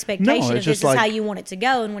this expectation it's of this just is like- how you want it to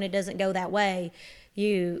go, and when it doesn't go that way,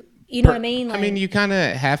 you You know what I mean? I mean, you kind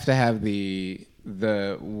of have to have the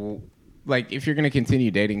like, if you're going to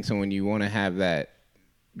continue dating someone, you want to have that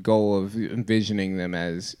goal of envisioning them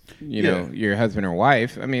as, you know, your husband or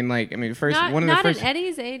wife. I mean, first, not at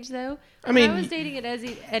Eddie's age though. When I was dating at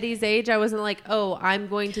Eddie's age, I wasn't like, oh, I'm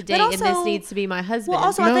going to date, and this needs to be my husband. Well,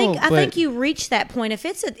 also, I think you reach that point if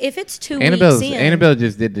it's 2 Annabelle, weeks in. Annabelle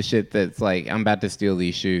just did the shit that's like, I'm about to steal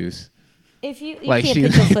these shoes. If you Like, can't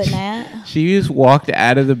put your foot in that. She just walked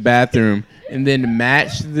out of the bathroom and then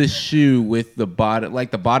matched the shoe with the bottom, like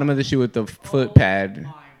the bottom of the shoe with the foot pad,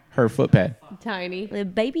 her foot pad. Tiny. The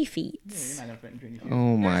baby feet.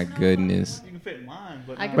 Oh my goodness. You can fit in mine,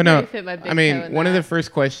 but I But could no, really fit my big I toe mean, in one of that. the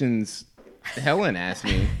first questions Helen asked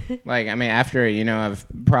me, like, I mean, after, you know, I've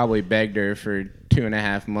probably begged her for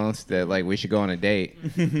 2.5 months that, like, we should go on a date.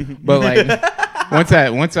 But, like,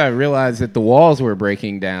 once I realized that the walls were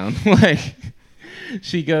breaking down, like,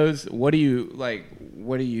 she goes, what do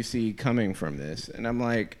you see coming from this? And I'm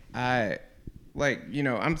like, you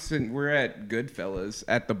know, we're at Goodfellas,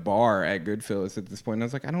 at the bar at Goodfellas at this point. And I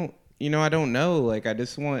was like, I don't know. Like,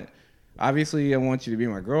 obviously I want you to be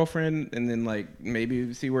my girlfriend, and then, like,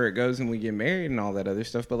 maybe see where it goes and we get married and all that other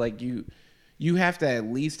stuff. But, like, you have to at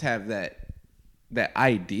least have that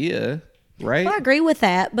idea, right? Well, I agree with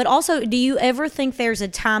that. But also, do you ever think there's a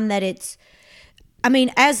time that it's, I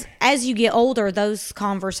mean, as you get older, those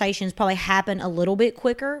conversations probably happen a little bit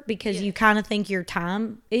quicker because you kind of think your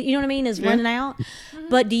time, you know what I mean, is running out. Mm-hmm.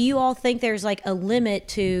 But do you all think there's like a limit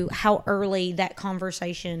to how early that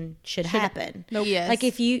conversation should happen? Nope. Yes. Like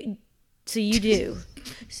so you do.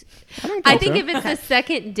 I think if it's the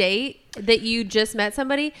second date that you just met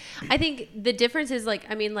somebody, I think the difference is like,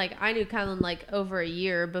 I mean, like I knew Kylan like over a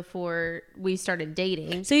year before we started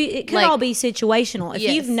dating. So it could like, all be situational. If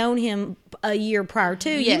yes. you've known him a year prior to,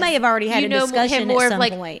 Yes. you may have already had a discussion at some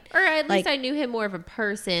point. Or at least Like- I knew him more of a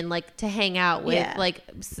person, like to hang out with, Yeah. like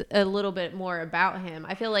a little bit more about him.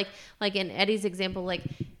 I feel like in Eddie's example, like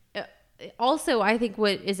also I think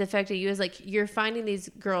what is affecting you is like you're finding these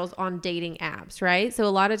girls on dating apps, right? So a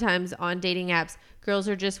lot of times on dating apps, girls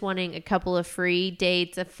are just wanting a couple of free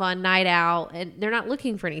dates, a fun night out, and they're not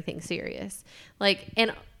looking for anything serious.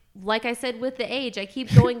 Like I said, with the age, I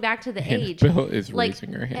keep going back to the age. Bill is like,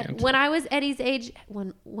 raising her hand. When I was Eddie's age,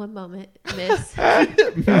 one moment, miss. Miss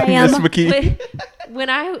McKee. When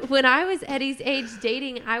I was Eddie's age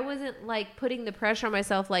dating, I wasn't like putting the pressure on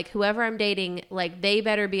myself, like whoever I'm dating, like they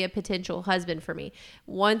better be a potential husband for me.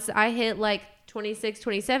 Once I hit like 26,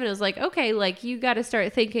 27, it was like, okay, like you got to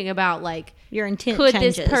start thinking about like Your intent could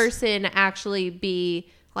changes. this person actually be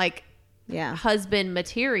like Yeah. husband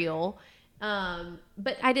material?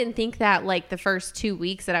 But I didn't think that like the first 2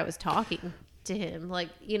 weeks that I was talking to him, like,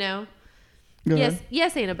 you know,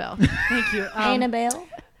 yes, Annabelle. Thank you. Annabelle?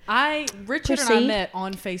 Richard and I Proceed. met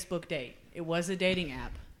on Facebook Date. It was a dating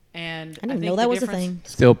app, and I didn't think know the that was a difference- thing.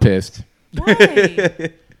 Still pissed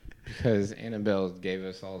Why? because Annabelle gave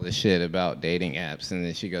us all the shit about dating apps, and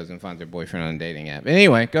then she goes and finds her boyfriend on a dating app.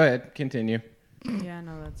 Anyway, go ahead, continue. Yeah,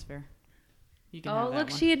 no, that's fair. You can have Oh, that look,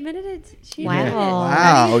 one. she admitted it. She Wow. admitted it.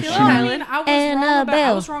 Wow. feel She, I mean, I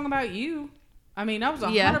Annabelle. was wrong about you. I mean, I was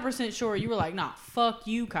 100% sure you were like, nah, fuck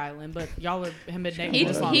you, Kylan. But y'all have been dating He,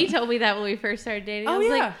 this long. he told me that when we first started dating. Oh, I was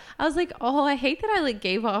yeah. like, oh, I hate that I like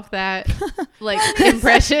gave off that like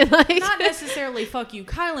impression. Like, Not necessarily fuck you,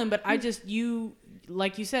 Kylan, but I just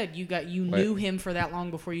like you said, you knew him for that long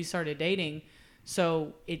before you started dating.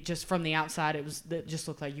 So it just from the outside, it just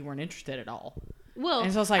looked like you weren't interested at all. well,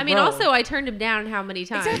 And so it's like, I mean, bro. also I turned him down how many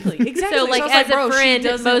times? Exactly. So like I was as bro, a she friend,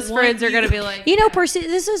 doesn't most want friends are you. gonna be like, You know,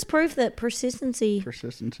 this is proof that persistency.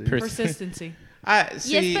 Persistency. I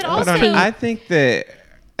see. but hold on. also- I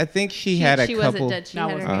think she had a she couple. wasn't dead. She No,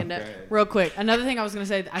 had her I hand up. Real quick, another thing I was going to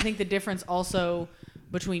say, I think the difference also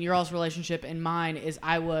between your all's relationship and mine is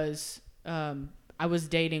I was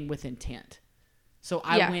dating with intent. So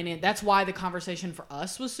I went in. That's why the conversation for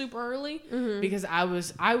us was super early because I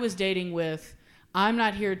was dating with, I'm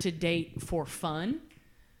not here to date for fun.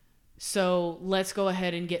 So let's go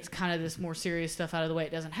ahead and get kind of this more serious stuff out of the way.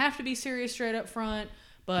 It doesn't have to be serious straight up front,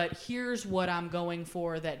 but here's what I'm going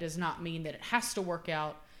for. That does not mean that it has to work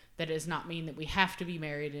out. That does not mean that we have to be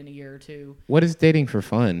married in a year or two. What is dating for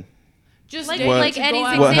fun? Just Like, dating like to go Eddie's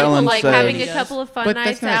out. What example, Helen like said. having a couple of fun But that's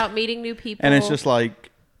nights not- out, meeting new people. and it's just like,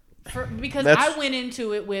 Because That's- I went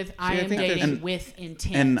into it with I I am think dating and- with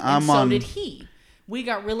intent, and I'm so on- did he. We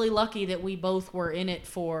got really lucky that we both were in it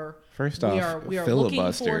for. First we off, are looking for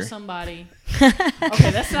filibuster. somebody.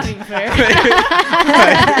 Okay, that's not even fair.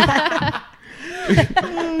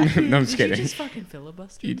 No, I'm just Did you kidding. just fucking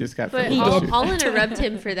filibuster? You just got But filibustered. I'll interrupt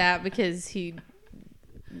him for that because he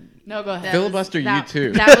No, go ahead. Filibuster you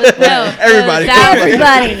too. That was no. Everybody.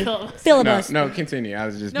 Everybody. Filibuster. No, continue. I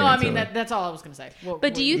was just No, being I mean silly. that's all I was gonna say.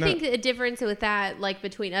 But do you No. think a difference with that, like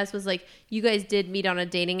between us, was like you guys did meet on a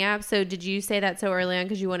dating app? So did you say that so early on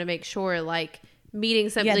because you want to make sure, like meeting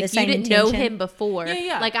something Yeah, the like you same didn't know intention. him before?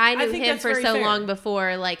 Yeah. Like I I knew think him that's for very so fair. long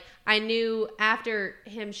before. Like I knew after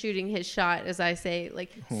him shooting his shot, as I say,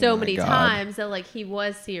 like Oh so my many God. times that like he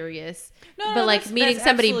was serious. No, but like that's meeting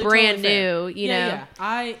somebody absolutely brand totally fair. new, you know.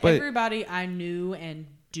 Yeah. But- Everybody I knew and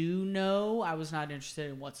do know, I was not interested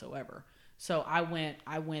in whatsoever. So I went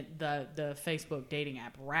the Facebook dating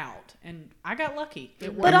app route, and I got lucky. It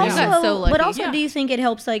But worked You got also, so lucky. but also, Yeah. do you think it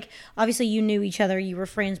helps? Like, obviously, you knew each other, you were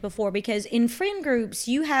friends before, because in friend groups,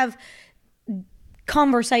 you have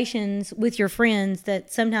conversations with your friends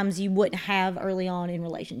that sometimes you wouldn't have early on in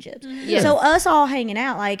relationships. Yes. So us all hanging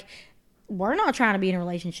out, like, we're not trying to be in a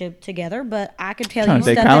relationship together, but I could tell Trying you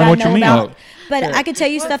to stuff take that Kylie I what you know mean. about. Oh. But I could tell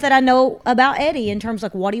you stuff that I know about Eddie in terms of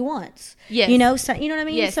like what he wants. Yes. You know, so, you know what I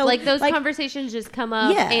mean? Yes, So like those conversations just come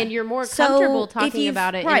up, Yeah. and you're more So, comfortable if talking you've-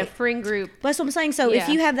 about it in a right. friend group. That's what I'm saying. So if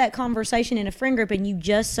Yeah. you have that conversation in a friend group and you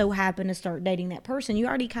just so happen to start dating that person, you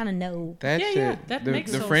already kind of know. That Yeah, shit, yeah, that the,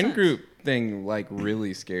 makes the total friend sense. group thing like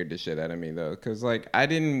really scared the shit out of me though, because like I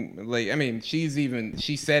didn't like. I mean, she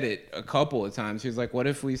said it a couple of times. She was like, "What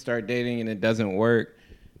if we start dating and it doesn't work?"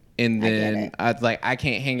 And I get then it. I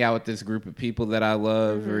can't hang out with this group of people that I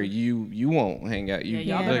love, or you won't hang out. You Yeah,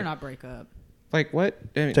 y'all Yeah. better like, not break up. like what?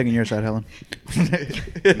 I mean, Taking your side, Helen.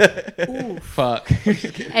 fuck.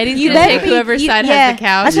 Eddie's You gonna better take be- whoever you- side yeah, has the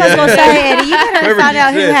couch. That's what I was gonna say, Eddie. You better Whoever find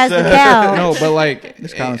out who gets has this. the couch. No, but like,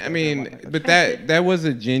 This Colin's I got mean, that one. but that was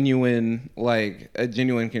a genuine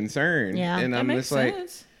concern. Yeah. And That I'm makes just like,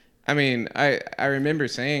 sense. I mean, I remember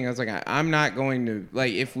saying, I was like, I'm not going to,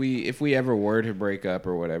 like, if we ever were to break up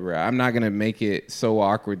or whatever, I'm not going to make it so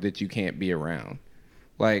awkward that you can't be around.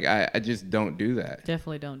 Like, I just don't do that.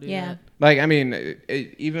 Definitely don't do Yeah. that. Like, I mean,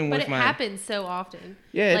 even But with it my... happens so often.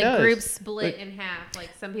 Yeah, it like does. groups split Like- in half. Like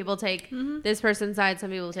some people take this person's side,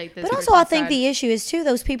 some people take this. But also, I person's think side. the issue is too.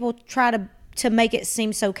 Those people try to make it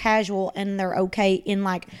seem so casual, and they're okay in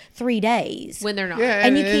like 3 days. when they're not. Yeah,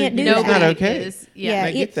 And you can't do it's that. not Nobody okay. is. Yeah,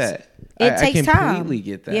 I get it's- that. it I takes time. completely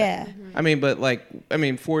get that. Yeah. I mean, but like,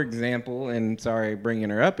 for example, and sorry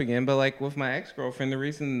bringing her up again, but like with my ex-girlfriend, the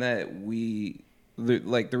reason that we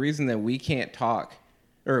can't talk,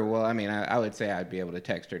 or well, I mean, I would say I'd be able to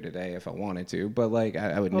text her today if I wanted to, but like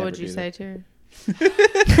I would What never would you do say that. to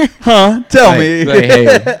her? Huh? Tell me. Like,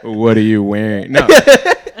 hey, what are you wearing? No.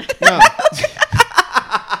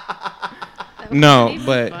 No, Even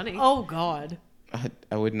but funny. Oh God,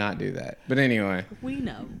 I would not do that. But anyway. we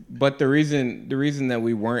know. But the reason that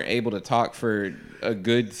we weren't able to talk for a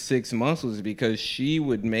good 6 months was because she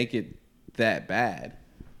would make it that bad.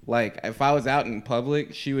 Like if I was out in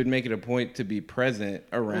public, she would make it a point to be present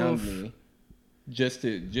around me, just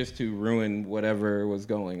to ruin whatever was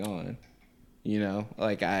going on. You know,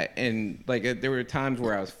 like there were times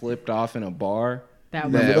where I was flipped off in a bar. That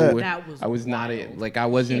was I was not wild. like I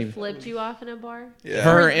wasn't She even. flipped you off in a bar.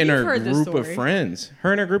 Her and You've her heard this group of story. friends.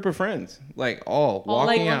 Her and her group of friends. Like all All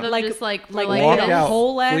walking of out. them Like- just like like were walk made a out,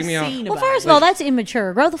 whole ass fling me off. scene Well, about first it. of all, that's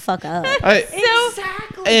immature. Grow the fuck up.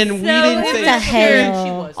 Exactly. And we So didn't What say the hell?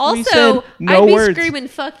 She was. We said Also, no I'd be words. screaming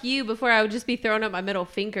 "fuck you" before I would just be throwing up my middle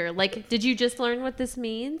finger. Like, did you just learn what this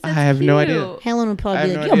means? I That's have no cute. idea. Helen would I probably have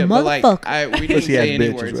be no like, idea, "You but like, motherfucker." we didn't Pussy ass say any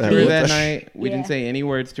bitch words is to what her I that would night. We Yeah. didn't say any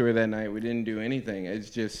words to her that night. We didn't do anything.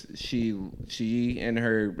 It's just she and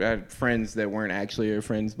her friends that weren't actually her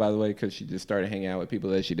friends, by the way, because she just started hanging out with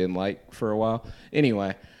people that she didn't like for a while.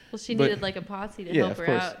 Anyway, Well, she But- needed like a posse to Yeah, help of her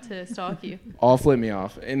course. out to stalk you. all flipped me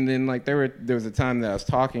off. And then like there was a time that I was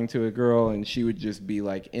talking to a girl and she would just be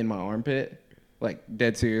like in my armpit, like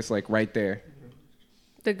dead serious, like right there.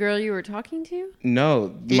 The girl you were talking to?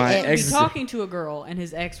 No, my ex. He'd be ex. talking to a girl, and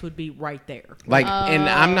his ex would be right there. Like, and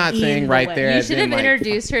I'm not saying in the right way. there. You as should in, have like,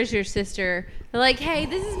 introduced her as your sister. Like, hey,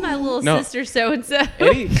 this is my little No. sister, so and so.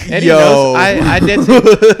 Eddie Yo. knows. I dead serious. I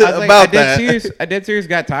was like, About I dead that. serious. I dead serious.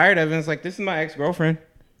 Got tired of it. It's like, this is my ex girlfriend.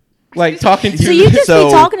 Like talking to. So you just So-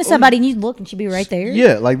 be talking to somebody and you look and she'd be right there.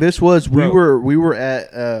 Yeah, like this was Bro. we were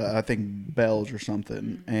at I think Bell's or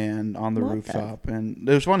something, and on the What the- rooftop, and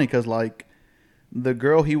it was funny because like the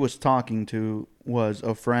girl he was talking to was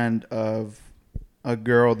a friend of a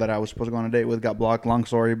girl that I was supposed to go on a date with. Got blocked. Long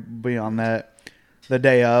story beyond that. The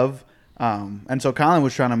day of, and so Colin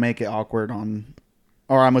was trying to make it awkward on,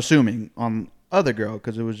 or I'm assuming on other girl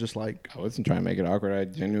because it was just like. I wasn't trying to make it awkward. I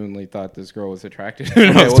genuinely thought this girl was attractive.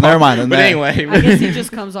 Okay, well, never mind then But that. anyway, I guess he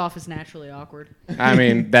just comes off as naturally awkward. I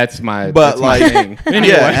mean, that's my. But that's my like, thing. Anyway.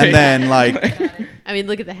 yeah, and then like. I mean,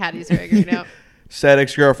 look at the hat he's wearing right now. said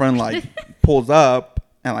ex-girlfriend like pulls up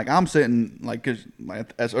and like I'm sitting like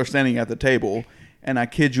or standing at the table, and I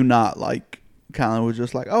kid you not, like Colin was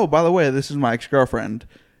just like, oh, by the way, this is my ex-girlfriend.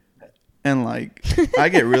 And like I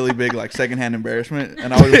get really big like secondhand embarrassment,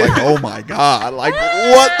 and I was like, oh my God, like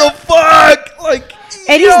what the fuck, like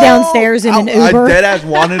Eddie's downstairs in an Uber. I dead ass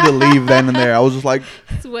wanted to leave then and there. I was just like,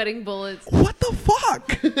 sweating bullets. what the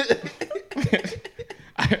fuck?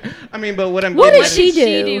 I mean, but what I'm What getting did at she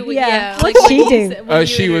is- do? Yeah. Like, What did she when you do? said- when you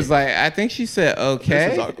She were- was like, I think she said okay,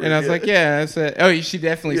 This is awkward, and I was yeah. like, yeah. I said, oh, she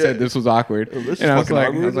definitely said this was awkward, Oh, this is and I was fucking like,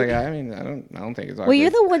 awkward. I mean, I don't think it's awkward. Well,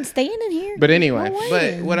 you're the one staying in here. But anyway, No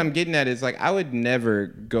way. but what I'm getting at is like I would never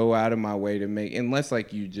go out of my way to make, unless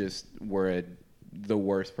like you just were the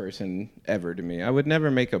worst person ever to me. I would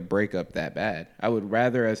never make a breakup that bad. I would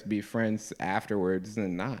rather us be friends afterwards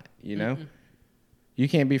than not. You know, you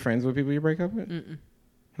can't be friends with people you break up with.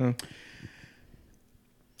 Huh.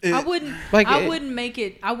 I wouldn't Like, I wouldn't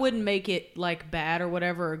make it like bad or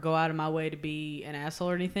whatever, or go out of my way to be an asshole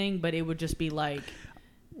or anything, but it would just be like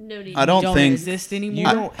No need. I don't don't think exist You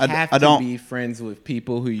anymore. don't I have don't- to be friends with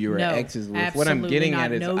people who you were No, exes with. What I'm absolutely getting not.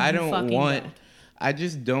 at is No, I you don't fucking want. don't. I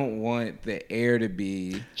just don't want the air to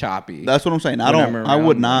be choppy. That's what I'm saying. When I'm I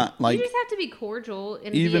would around not You like just have to be cordial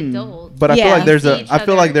and even. be adults. But I feel Yeah. like there's See a. each I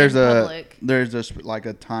feel like other there's in a. public. There's just like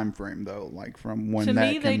a time frame though, like from when To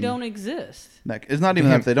that me, they can- don't exist. That, it's not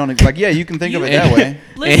even that they don't. Like, yeah, you can think of it You- that way.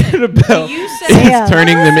 Listen, Annabelle do you is say Damn.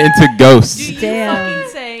 turning them into ghosts. do you Damn.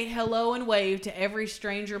 fucking say hello and wave to every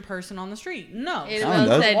stranger person on the street? No. Annabelle Annabelle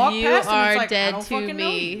does. said, Walk "You past them, it's are like, I dead don't to fucking know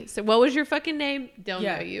me." you. So, what was your fucking name? Don't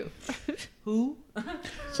Yeah. know you. Who?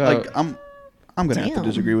 So Like, I'm gonna have to Damn.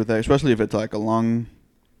 disagree with that, especially if it's like a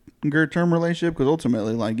longer term relationship. Because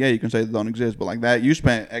ultimately, like, yeah, you can say they don't exist, but like that, you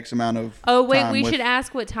spent X amount of. Oh wait, time we with- should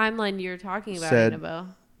ask what timeline you're talking about, Said- Annabelle.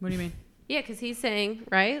 What do you mean? Yeah, because he's saying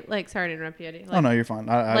right. Like, sorry to interrupt you, Eddie. Oh no, you're fine.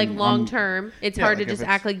 Like I'm- long term, it's yeah, hard like to if just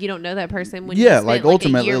it's- act like you don't know that person when Yeah, you spent, like, a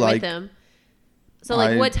ultimately, year like, with them. So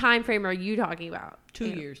like, I- what time frame are you talking about? 2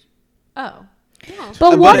 years. Oh,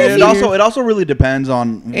 But what But if it also really depends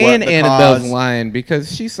on what and the Annabelle's cause. lying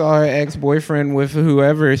because she saw her ex-boyfriend with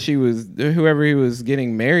whoever he was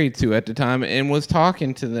getting married to at the time and was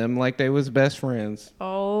talking to them like they was best friends.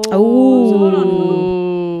 oh, hold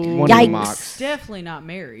on, One of the Yikes. mocks. Definitely not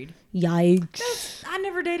married. Yikes. I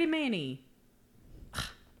never dated Manny.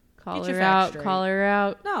 Call Get your her facts out. straight. Call her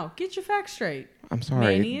out. No, get your facts straight. I'm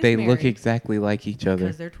sorry, Manny is they look married. exactly like each other.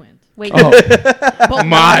 Because they're twins. Wait, Oh, But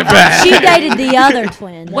my bad. She dated the other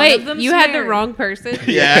twin. One wait, of them's you had the married. wrong person.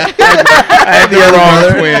 Yeah, I had the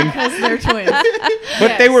wrong twin, Because they're twins.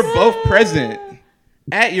 but they were both present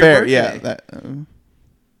at your Fair, birthday. yeah. That,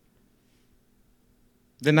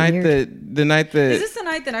 The night Weird. the night that Is this the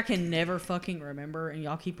night that I can never fucking remember and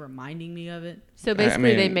y'all keep reminding me of it? So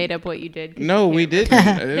basically, they mean, made up what you did. 'cause no, you we can't didn't.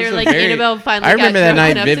 remember. It They're was a like very- Annabelle finally I remember got that drunk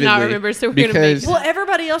night enough to not vividly remember, so we're gonna make because- it Well, up.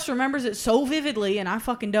 everybody else remembers it so vividly, and I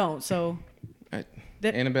fucking don't. So that-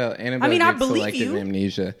 Annabelle I mean, I gets believe selective you.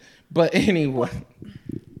 amnesia. But anyway,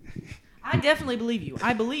 I definitely believe you.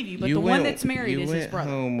 I believe you. But you the went, one that's married you is his went brother.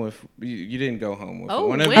 home with you didn't go home with Oh,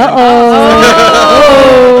 one of wait. them.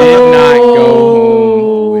 Uh-oh. Did not go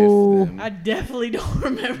home with them. I definitely don't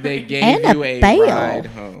remember. They it. gave And you a a bail. ride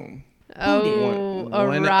home. Oh, One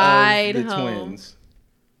a of ride the home. twins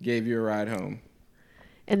gave you a ride home.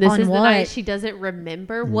 And this On is the what? night she doesn't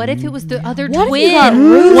remember. What if it was the other What if twin? you got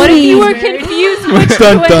What if you were roofied? confused which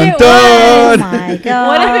Dun, twin dun, it Oh was? my god.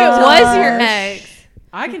 What if it was your ex?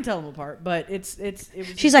 I can tell them apart, but it was.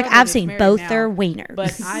 She's his like, brother I've that's seen married both now, their wieners.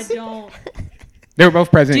 but I don't. They were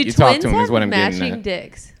both present. Do You talked twins to them. have Is what I'm getting matching at.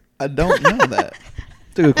 dicks? I don't know that.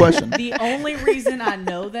 It's a good question. The only reason I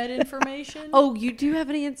know that information. Oh, you do have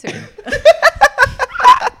an answer.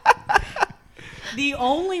 The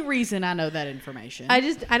only reason I know that information. I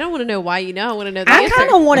don't want to know why you know. I want to know the I answer.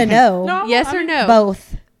 kind of want to know. No, yes I or mean, no?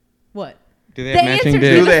 Both. What? Do they The have matching answer-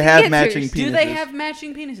 dicks? Do they have Answers. matching penises? Do they have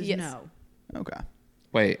matching penises? Yes. No. Okay.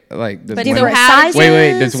 Wait, like does But one, so Different how- sizes?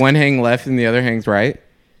 wait, does one hang left and the other hangs right?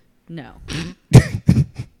 No.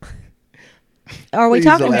 Are we Please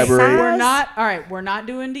talking elaborate. size? We're not. All right. We're not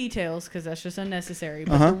doing details because that's just unnecessary.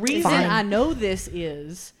 But the reason Fine. I know this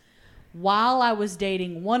is while I was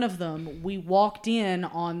dating one of them, we walked in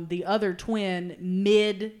on the other twin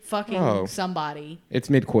mid fucking Oh. somebody. It's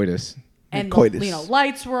mid coitus. And Coitus.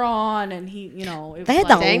 lights were on, and he, it They was had like,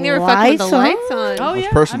 the Dang, they were fucking with the Lights lights on? on. oh That's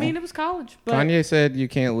yeah, personal. I mean it was college, but Kanye said you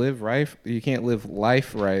can't live right. You can't live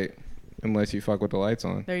life right unless you fuck with the lights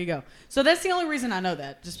on. there you go. So that's the only reason I know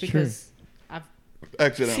that, just because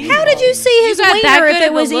Accidentally. How did you see his got that wiener good if it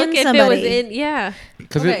of a was look in if somebody? it was in, yeah.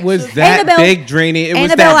 Because Okay, it was so that Annabelle- big, draining. It was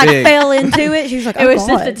Annabelle that like big. fell into it. She was like, It oh, was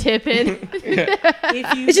God. just a tip in.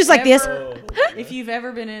 It's just like this. If you've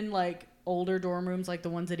ever been in like older dorm rooms, like the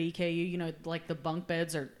ones at EKU, you know, like the bunk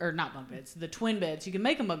beds or not bunk beds, the twin beds. You can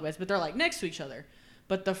make them bunk beds, but they're like next to each other.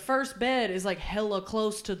 But the first bed is like hella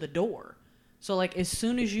close to the door. So like as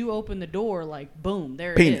soon as you open the door, like boom,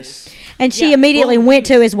 there Penis. it is. And she Yeah, immediately boom, went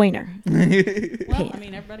to his wiener. Well, I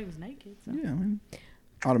mean, everybody was naked. So. Yeah, I mean,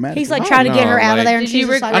 automatically. He's like I trying to don't get her know, out of like- there, and Did she's you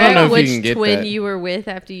just regret like, I don't know if you which can get twin that. you were with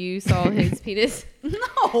after you saw his penis? did you? Did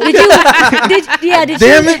Damn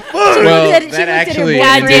she? it! She Well, looked at, she that looked actually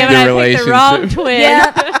at her God ended damn the it, I picked the wrong twin.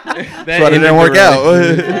 Yeah. That That's why it ended didn't work the out.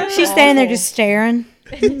 relationship. She's standing there just staring.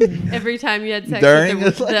 Every time you had sex During, with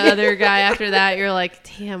it's the like- other guy after that, you're like,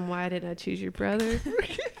 damn, why didn't I choose your brother?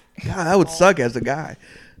 God, that would suck as a guy.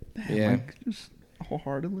 Yeah. Like, just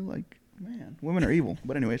wholeheartedly, like, man, women are evil.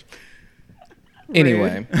 But anyways,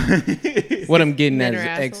 Anyway, what I'm getting at Men is are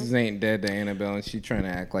assholes. exes ain't dead to Annabelle, and she's trying to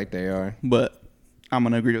act like they are. but I'm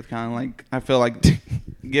gonna agree with Colin. Like, I feel like,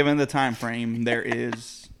 given the time frame, there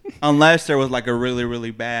is, unless there was like a really,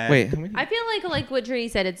 really bad. Wait, how many? I feel like what Trini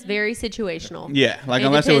said, it's very situational. Yeah, like It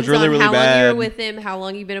unless it was depends really, on really how long you bad. were with him, how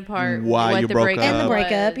long you've been apart, Why what you the broke breakup up. And the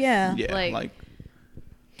breakup, was. yeah. Yeah, like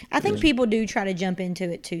I think people do try to jump into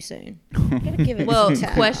it too soon. Gotta give it Well, some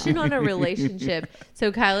time. question on a relationship.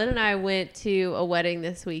 So Kylan and I went to a wedding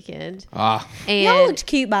this weekend, Ah, Y'all and looked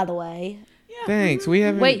cute, by the way. thanks. We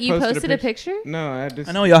haven't. wait, you posted a picture? No, I just.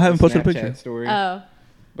 I know y'all haven't posted a Snapchat picture. Story, Oh,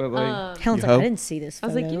 but like, Helen's You like, I hope. didn't see this I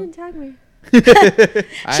photo. was like, you didn't tag me.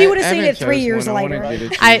 She would've I seen haven't it 3 chose years one. I later. wanted you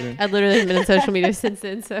to choose I it. literally haven't been on social media since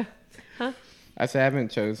then. So, I said I haven't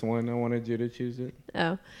chose one. I wanted you to choose it.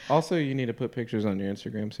 oh, Also, you need to put pictures on your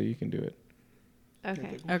Instagram so you can do it.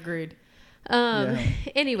 okay. Agreed. Yeah.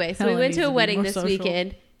 Anyway, so Helen we went needs to a to be wedding more this social.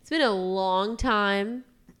 weekend. It's been a long time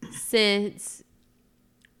since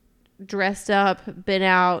dressed up, been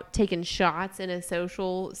out, taking shots in a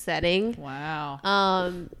social setting. Wow.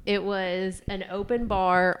 It was an open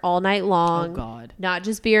bar all night long. Oh, God. Not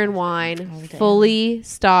just beer and wine, damn. fully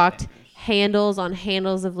stocked, handles on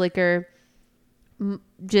handles of liquor,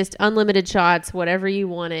 just unlimited shots, whatever you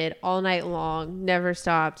wanted, all night long, never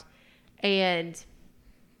stopped. And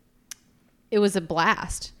it was a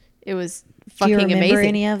blast. It was Do you fucking remember amazing.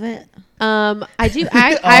 any of it? I do.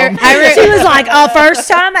 She was like, "Oh, first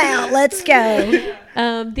time out. Let's go."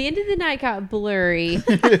 The end of the night got blurry,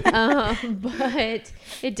 but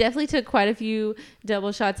it definitely took quite a few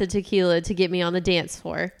double shots of tequila to get me on the dance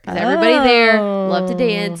floor. 'Cause everybody there loved to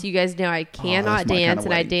dance. You guys know I cannot that's my dance, kinda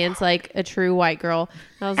and I wedding. dance like a true white girl.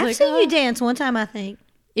 And I was I've like, seen "Oh." you dance one time, I think.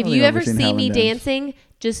 If I don't you think I've ever ever seen see Helen me dance. dancing,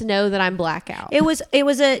 just know that I'm blackout. It was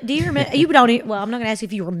a. Do you remember? You don't. Well, I'm not gonna ask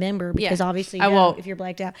if you remember because Yeah, obviously I you won't. if you're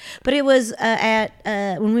blacked out. But it was at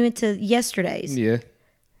when we went to yesterday's Yeah.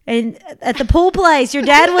 and at the pool place. Your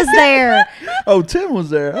dad was there. Oh, Tim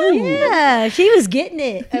was there. Oh, Yeah, she was getting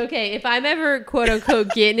it. Okay, if I'm ever quote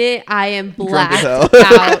unquote getting it, I am Drunk as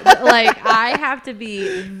blacked out. Like I have to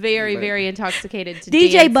be very, very intoxicated to dance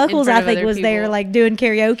DJ in Buckles, front I of think, other was there people. like doing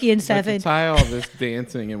karaoke and But stuff. to And tie all this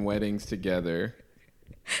dancing and weddings together.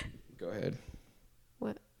 Go ahead.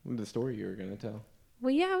 What? The story you were gonna tell.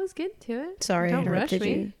 Well, yeah, I was getting to it. Sorry, I Don't rush interrupted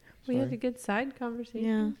me. you. We had a good side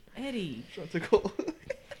conversation. yeah, Eddie, that's a cool.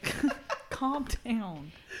 calm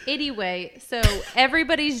down. Anyway, so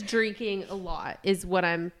everybody's drinking a lot is what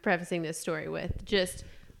I'm prefacing this story with. Just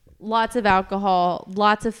lots of alcohol,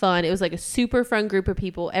 lots of fun. It was like a super fun group of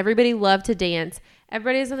people. Everybody loved to dance.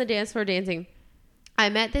 Everybody was on the dance floor dancing. I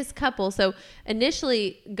met this couple. So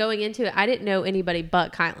initially going into it, I didn't know anybody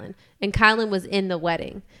but Kylan. And Kylan was in the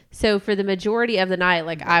wedding. So for the majority of the night,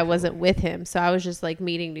 like I wasn't with him. So I was just like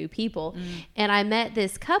meeting new people. And I met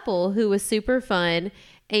this couple who was super fun.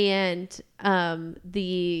 And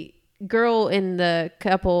the girl in the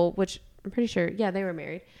couple, which I'm pretty sure, yeah, they were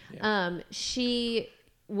married. She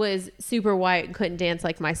was super white and couldn't dance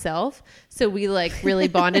like myself. So we like really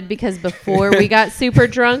bonded because before we got super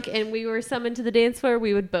drunk and we were summoned to the dance floor,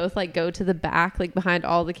 we would both like go to the back, like behind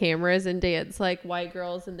all the cameras and dance like white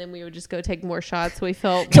girls. And then we would just go take more shots. We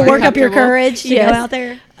felt to more work up your comfortable. courage to Yes. go out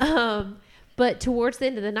there. But towards the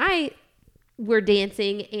end of the night, we're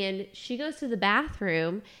dancing and she goes to the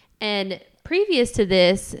bathroom. And previous to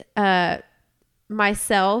this,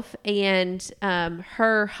 myself and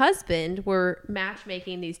her husband were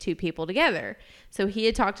matchmaking these two people together. So he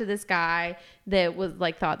had talked to this guy that was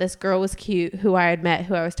like, thought this girl was cute, who I had met,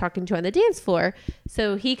 who I was talking to on the dance floor.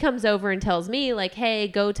 So he comes over and tells me like, hey,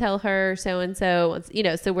 go tell her so-and-so, you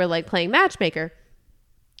know, so we're like playing matchmaker.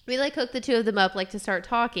 We like hooked the two of them up like to start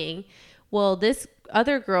talking. Well, this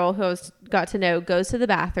other girl who got to know goes to the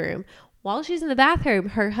bathroom. While she's in the bathroom,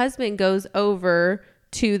 her husband goes over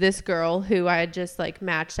to this girl who I had just like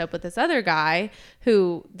matched up with this other guy,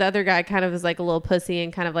 who the other guy kind of was like a little pussy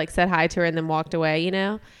and kind of like said hi to her and then walked away, you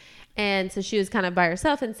know? And so she was kind of by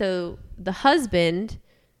herself. And so the husband,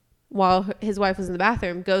 while his wife was in the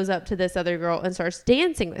bathroom, goes up to this other girl and starts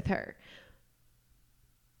dancing with her.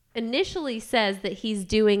 Initially says that he's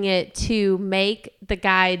doing it to make the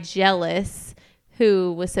guy jealous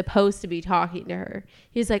who was supposed to be talking to her.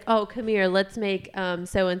 He's like, oh, come here, let's make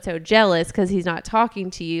so-and-so jealous because he's not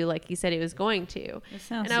talking to you like he said he was going to.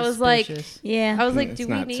 And I was like, yeah. I was like, It's do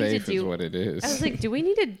we not need safe to do is what it is. I was like, do we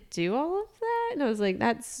need to do all of that? And I was like,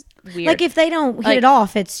 that's weird. Like if they don't hit Like- it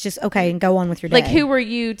off, it's just okay and go on with your day. Like who were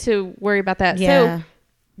you to worry about that? Yeah. So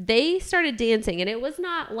they started dancing and it was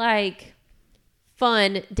not like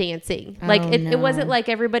fun dancing. Like Oh, it wasn't like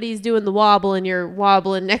everybody's doing the wobble and you're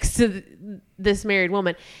wobbling next to this married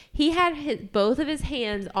woman. He had both of his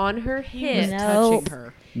hands on her hips, No. touching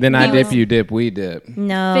her. Then I He dip, was- you dip, we dip.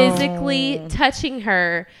 No. physically touching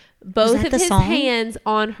her, both that of the his song? hands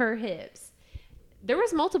on her hips. There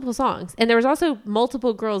was multiple songs and there was also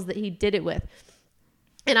multiple girls that he did it with.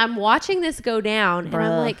 And I'm watching this go down and I'm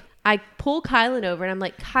Bruh. like, I pull Kylan over and I'm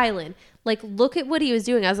like, Kylan, like, look at what he was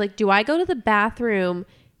doing. I was like, do I go to the bathroom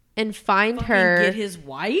and find her Get his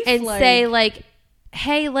wife and like, say like,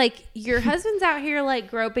 hey, like your husband's out here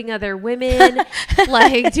like groping other women,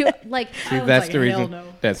 like do like See, I was that's like, the reason. hell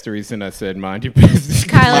no. That's the reason I said mind your business.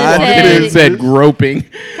 Kylan It said, said groping.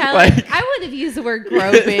 Kylan, Like- I wouldn't have used the word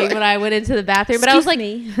groping when I went into the bathroom, but I was like,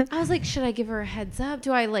 Excuse me. I was like, should I give her a heads up?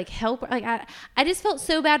 Do I like help her? Like I just felt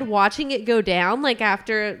so bad watching it go down, like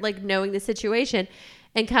after like knowing the situation.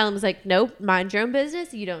 And Kylan was like, nope, mind your own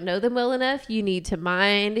business. You don't know them well enough. You need to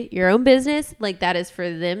mind your own business. Like that is for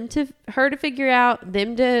her to figure out,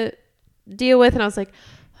 them to deal with. And I was like,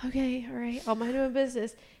 okay, all right, I'll mind my own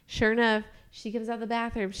business. Sure enough, she comes out of the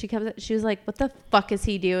bathroom. She was like, what the fuck is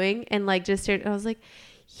he doing? And like just started, I was like,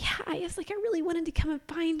 yeah, I really wanted to come and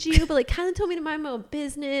find you, but like Kylan told me to mind my own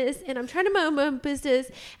business and I'm trying to mind my own business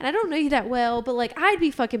and I don't know you that well, but like I'd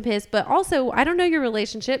be fucking pissed. But also I don't know your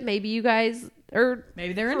relationship. Maybe you guys are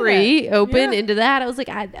Maybe they're free, open Yeah. into that. I was like,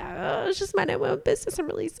 it's just mind my own business. I'm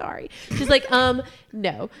really sorry. She's like,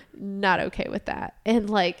 no, not okay with that. And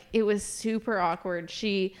like, it was super awkward.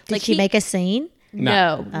 Did she make a scene?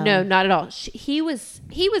 No, not at all. He was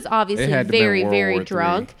obviously It had to been very, World very War III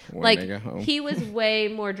drunk. when Like they got home. he was way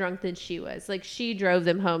more drunk than she was. Like she drove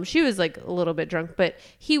them home. She was like a little bit drunk, but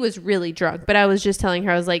he was really drunk. But I was just telling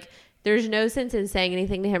her, I was like, there's no sense in saying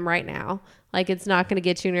anything to him right now. Like it's not going to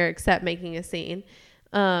get you anywhere except making a scene.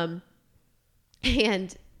 And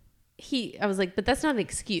I was like, but that's not an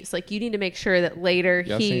excuse. Like you need to make sure that later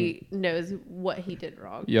Y'all he knows what he did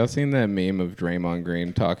wrong. Y'all seen that meme of Draymond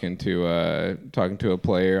Green talking to a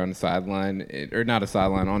player on the sideline, or not a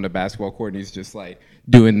sideline, on the basketball court, and he's just like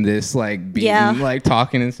doing this, like beating, Yeah. like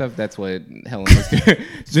talking and stuff. That's what Helen was doing.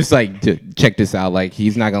 It's just like, check this out. Like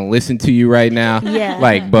he's not gonna listen to you right now. Yeah.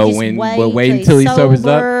 Like, but Just wait till until he he's sobers up.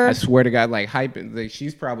 sober. I swear to God, like hyping. Like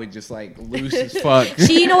she's probably just like loose as fuck.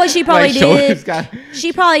 You know what she probably Like, shoulders did? got-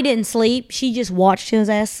 She probably didn't sleep. She just watched his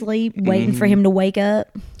ass sleep, waiting for him to wake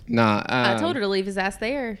up. Nah, I told her to leave his ass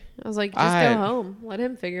there. I was like, just go home. Let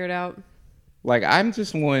him figure it out. Like, I'm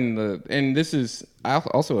just one, and this is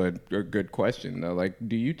also a good question, though. Like,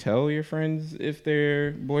 do you tell your friends if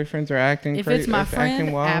their boyfriends are acting If crazy? it's my acting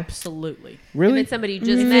friend, wild? absolutely. Really? If it's somebody you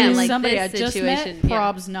just If met, it's like somebody this I just situation, met,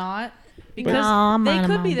 probs not. Because No, I'm they minding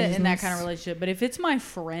could my be own in that business. kind of relationship. But if it's my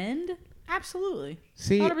friend, absolutely.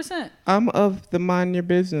 See, 100%. I'm of the mind your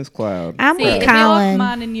business cloud. I'm See, with if If you're Colin.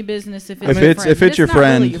 minding your business, if If it's it's- your friend. if But it's your not really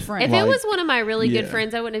friend, your friend. if Like, it was one of my really good yeah.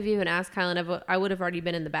 friends, I wouldn't have even asked Kylan. I would have already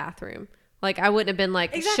been in the bathroom. Like I wouldn't have been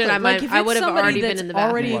like, Exactly. should I Like, mind? if I it's would have somebody already that's been in the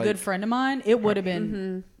bathroom. already a Like- good friend of mine, it would have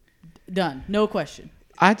been done. No question.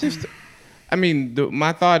 I mean,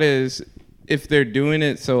 my thought is, if they're doing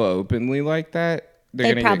it so openly like that, they're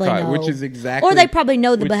They gonna get probably caught, know. which is exactly. Or they probably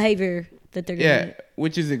know the which- behavior that they're doing. Yeah,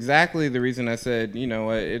 which is exactly the reason I said, you know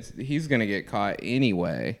what, he's gonna get caught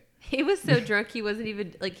anyway. He was so drunk, he wasn't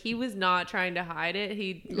even like he was not trying to hide it.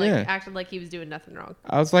 He like Yeah. acted like he was doing nothing wrong.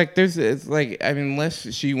 I was like, it's like, I mean,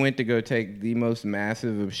 unless she went to go take the most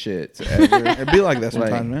massive of shits ever. It'd be like that Like,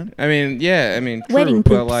 sometimes, man. I mean, yeah, I mean, true, Wedding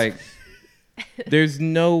but poops. like, there's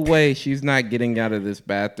no way she's not getting out of this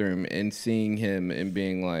bathroom and seeing him and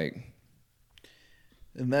being like,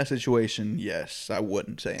 In that situation, yes, I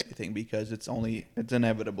wouldn't say anything because it's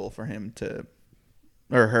inevitable for him to,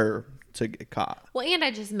 or her to get caught. Well, and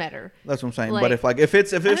I just met her. That's what I'm saying. Like- but if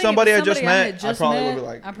it's somebody I just met, had I probably would be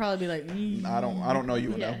like, I'd probably be like, I don't know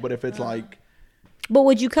you enough. But if it's like, But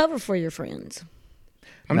would you cover for your friends?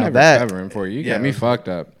 I'm Now never that- covering for you. You yeah, got me fucked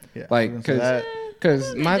up. Yeah, Like, I was gonna say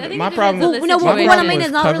because I think my it problem. depends on the No, situation. what I mean was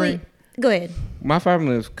is not covering. really. Go ahead. My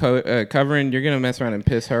problem is covering. You're gonna mess around and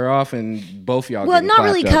piss her off, and both y'all. Well, getting not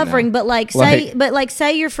really clapped up covering, now. but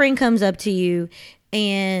say your friend comes up to you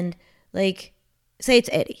and like say it's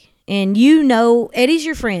Eddie, and you know Eddie's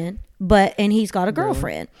your friend, and he's got a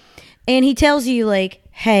girlfriend, and he tells you like,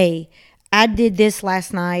 hey, I did this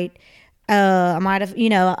last night. I might have,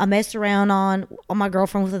 I messed around on my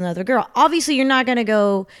girlfriend with another girl. Obviously, you're not gonna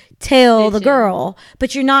go tell the girl,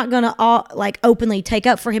 but you're not gonna like openly take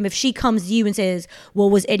up for him if she comes to you and says, "Well,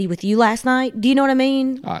 was Eddie with you last night?" Do you know what I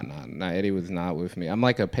mean? No, Eddie was not with me. I'm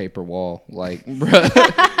like a paper wall, like, bro.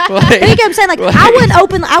 I think I'm saying like I wouldn't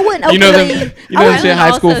openly. You know them I shit would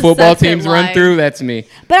high school also football suck at teams run lying. through. That's me.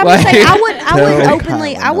 But I'm just saying, I wouldn't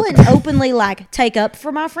Kylan, openly, like take up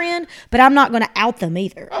for my friend, but I'm not going to out them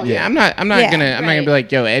either. Oh yeah, I'm not Yeah. gonna. I'm not gonna be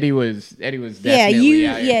like, yo, Eddie was definitely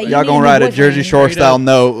out here. But y'all gonna need ride a a Jersey boyfriend. Shore Straight style up.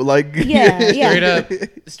 note, like Yeah.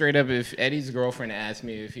 straight up. If Eddie's girlfriend asked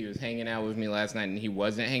me if he was hanging out with me last night and he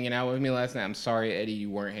wasn't hanging out with me last night, I'm sorry, Eddie, you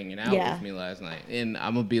weren't hanging out Yeah. with me last night, and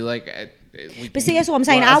I'm gonna be like. But see, that's what I'm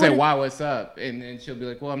saying. Well, I I say, would. why, what's up? And then she'll be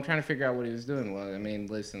like, well, I'm trying to figure out what he was doing. Well, I mean,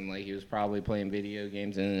 listen, like, he was probably playing video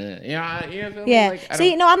games and, feel me? Yeah. Like,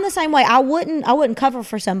 See, no, I'm the same way. I wouldn't cover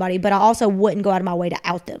for somebody, but I also wouldn't go out of my way to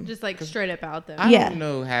out them. Just like straight up out them. I Yeah. don't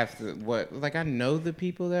know I know the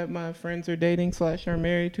people that my friends are dating / are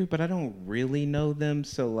married to, but I don't really know them.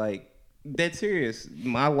 So, like, dead serious,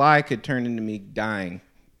 my lie could turn into me dying.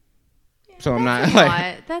 So I'm not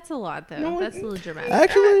like. That's a lot, though. No, That's a little dramatic.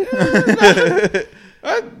 actually.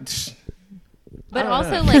 But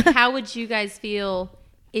also, like, how would you guys feel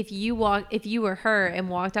if you were her and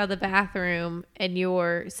walked out of the bathroom and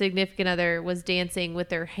your significant other was dancing with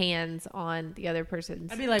their hands on the other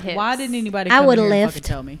person's I'd be like, hips? why didn't anybody I come would in here and lift. fucking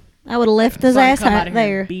tell me? I would have left his So I ass can come out out of here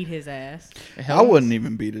there. and beat his ass. I wouldn't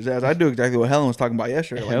even beat his ass. I'd do exactly what Helen was talking about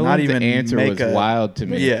yesterday. Like, Helen's not even answer make was a. wild to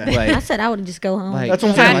me. Yeah. I Like, said I would just go home. Like- That's what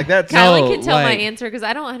I'm saying. Like that's Kylan No, can tell my like- answer because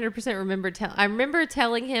I don't 100% remember I remember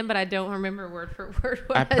telling him, but I don't remember word for word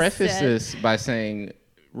what I I preface said this by saying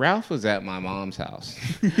Ralph was at my mom's house.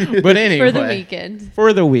 But anyway. for the weekend.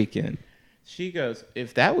 For the weekend. She goes,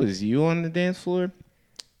 if that was you on the dance floor,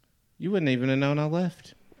 you wouldn't even have known I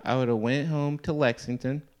left. I would have went home to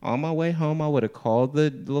Lexington. On my way home, I would have called the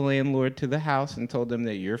landlord to the house and told them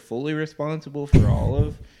that you're fully responsible for all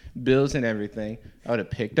of bills and everything. I would have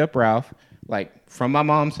picked up Ralph, like, from my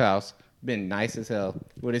mom's house, been nice as hell.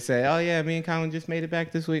 Would have said, oh, yeah, me and Colin just made it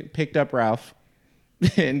back this week. Picked up Ralph.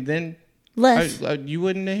 And then Left. you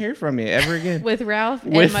wouldn't hear from me ever again. With Ralph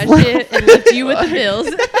With and my shit and left you with the bills.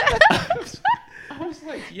 I was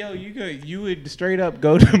like, yo, you would straight up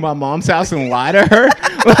go to my mom's house and lie to her?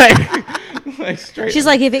 like straight She's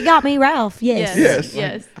like, if it got me, Ralph, yes. Yes.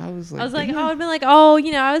 Yes. I was like, I was like, damn. oh, I'd been like, oh,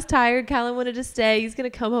 I was tired. Kylan wanted to stay. He's gonna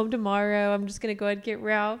come home tomorrow. I'm just gonna go ahead and get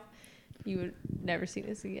Ralph. You would never see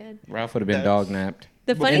us again. Ralph would have been dog napped.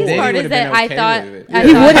 The And funniest then he part would is have been that I okay thought, with it. I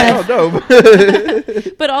He thought- would have. Oh,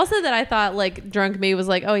 dope. but also that I thought like drunk me was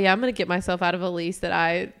like, oh yeah, I'm gonna get myself out of a lease that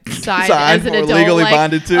I signed Signed as an or adult. legally like,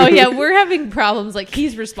 bonded to. oh yeah, we're having problems. Like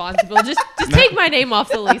he's responsible. Just take my name off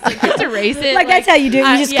the lease. Like just erase it. Like that's how you do it.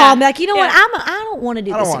 You just yeah, call me like, you know what? yeah. I don't want to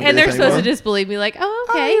do I don't this. wanna again. And they're this supposed to anymore. just believe me. Like, oh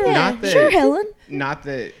okay, Oh, yeah. yeah. Not that- Sure, Helen. Not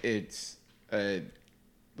that it's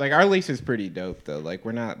like our lease is pretty dope though. Like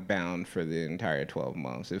we're not bound for the entire 12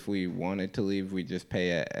 months. If we wanted to leave, we just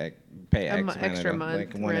pay X amount extra of, month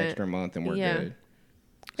like one rent. extra month, and we're Yeah. good.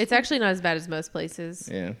 It's actually not as bad as most places.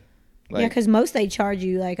 Yeah. Yeah, because most they charge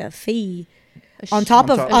you like a fee A on sh- top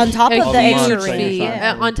of A the huge extra month, rent. fee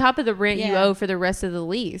Yeah. on top of the rent you Yeah. owe for the rest of the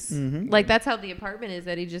lease. Mhm. Like that's how the apartment is,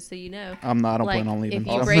 Eddie. Just so you know. I don't Like plan on leaving. if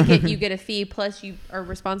you so. break it, you get a fee. Plus, you are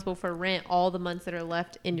responsible for rent all the months that are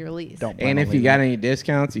left in your lease. Don't plan And on if you leaving. got any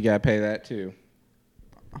discounts, you gotta pay that too.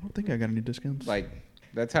 I don't think I got any discounts. Like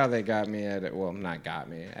that's how they got me at not got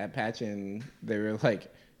me at Patchen. They were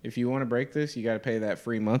like, if you want to break this, you got to pay that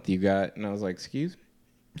free month you got. And I was like, excuse me.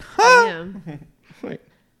 Damn. Like,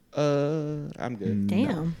 I'm good.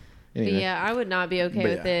 Damn. But Anyway. yeah, I would not be okay But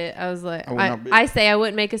with yeah. it. I was like, I would not be- I say I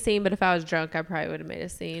wouldn't make a scene, but if I was drunk, I probably would have made a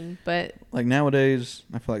scene. But Like nowadays,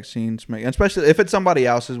 I feel like scenes make, especially if it's somebody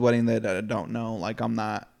else's wedding that I don't know. Like I'm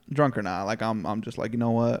not drunk or not. Like I'm just like, you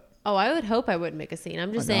know what? oh, I would hope I wouldn't make a scene.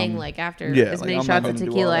 I'm just Like, saying, like after yeah, as like, many I'm not shots of gonna do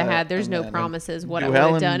tequila all I that, had, there's and no then promises what do I would have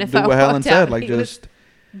Helen- done if do I what Helen walked said, out. like and he was just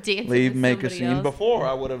dancing leave, with make a somebody scene. else. Before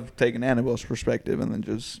I would have taken Annabelle's perspective and then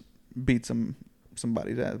just beat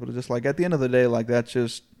somebody's ass. But it's just like at the end of the day, like that's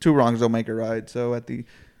just two wrongs don't make a right. So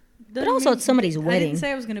But also, it's somebody's I wedding. didn't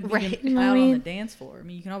say I was going to beat Right. him You know what out I on the mean? dance floor. I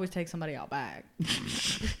mean, you can always take somebody out back.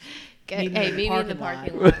 Hey, Meet me in the maybe in the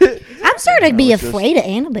parking parking lot. I'm starting to be No, it's just- afraid of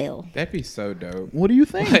Annabelle. That'd be so dope. What do you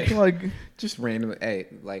think? Like, Just randomly, hey,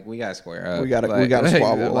 like we gotta square up. We gotta- like, we gotta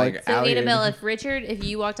squabble, Like, So out here. Annabelle, if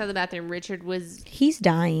you walked out of the bathroom, Richard was, He's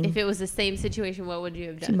dying. if it was the same situation, what would you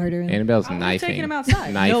have to done? murder him. Annabelle's I would have knifing. taken him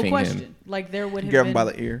outside. knifing No question. him. Like, there would have grab been... him by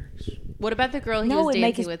the ear. What about the girl he No, was it'd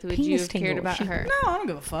make dancing his with? Would you penis have cared tingle. about her? No, I don't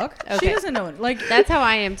give a fuck. Okay. She doesn't know it. Like, That's how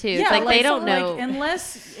I am too. It's like they don't so, know.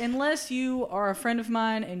 Like, unless you are a friend of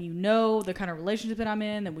mine and you know the kind of relationship that I'm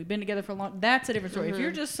in, and we've been together for a long, that's a different story. If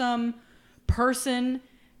you're just some person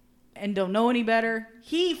and don't know any better,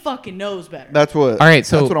 he fucking knows better. That's what. All right,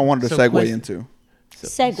 so- that's what I wanted to so segue question- into.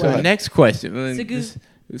 Segue. So next question. Sigoo.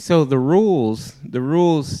 So the rules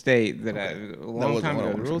state that a long wasn't time what I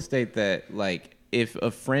ago, the wanted to rules state that like if a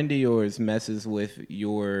friend of yours messes with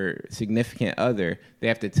your significant other, they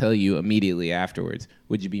have to tell you immediately afterwards.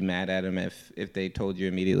 Would you be mad at them if they told you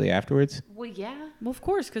immediately afterwards? Well, yeah, Well, of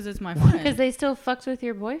course, because it's my friend. because they still fucked with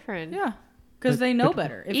your boyfriend. Yeah. Because they know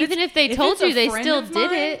better. Even it's- if they told it's a you, they friend still of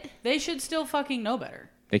did mine, it. They should still fucking know better.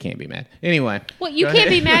 They can't be mad. Anyway. Well, you go can't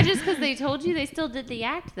ahead. be mad just because they told you. They still did the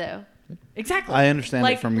act, though. Exactly. I understand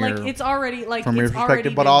it from like your- it's already like From your it's already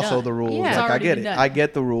perspective, but been also done. the rules. Yeah. Like It's I already get been it. done. I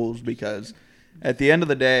get the rules because at the end of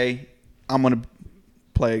the day, I'm gonna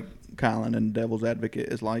play Kylan and devil's advocate.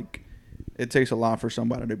 Is like it takes a lot for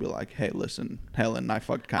somebody to be like, "Hey, listen, Helen, I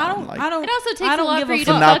fucked Kylan." I don't. like, I don't. It also I takes a don't lot give for you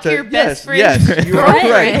fuck. to not fuck to- your best friend. yes, you are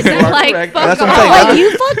correct. You are Like, correct. fuck That's what I'm off. saying. Wait,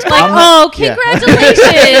 you fucked Like, Kylan? oh, Yeah. congratulations!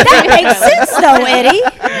 That makes sense, though,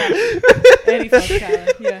 Eddie. Eddie fucked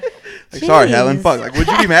Kylan. Yeah. Like, sorry, Helen. Jeez. Fuck. Like, would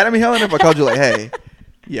you be mad at me, Helen, if I called you like, "Hey,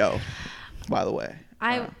 yo, by the way"?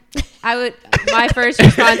 I would. My first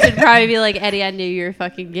response would probably be like, Eddie, I knew you were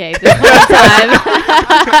fucking gay this whole time.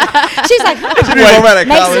 She's like, She'd be more mad at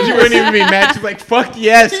Makes Kylan. sense. You wouldn't even be mad. She's like, fuck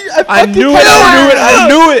yes. I fucking knew it. I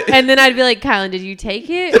knew it. And then I'd be like, Kylan, did you take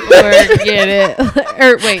it or get it?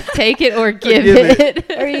 Or wait, take it or give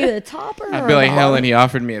it? are you the topper? I'd or be like, the Helen, bottom? he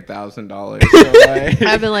offered me $1,000. So like,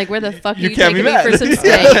 I've been like, where the fuck are You you can't be taking me mad. for some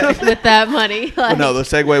steak with that money? But Like, no, the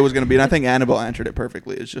segue was going to be, and I think Annabelle answered it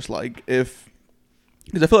perfectly. It's just like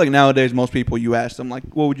because I feel like nowadays most people, you ask them like,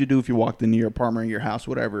 what would you do if you walked into your apartment or your house,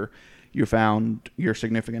 whatever, you found your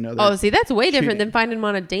significant other. oh, see, that's way different cheating. than finding him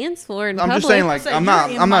on a dance floor in I'm public. just saying, like, So I'm you're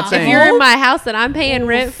not in I'm not my saying if you're in my house that I'm paying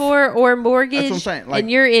rent for or mortgage, That's what I'm saying, like,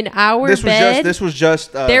 and you're in our this bed, was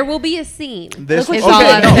just there will be a scene. this is was all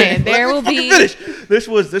okay, I'm no, saying. let There me will fucking be. finish. This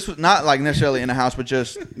was not like necessarily in a house, but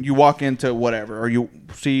just you walk into whatever, or you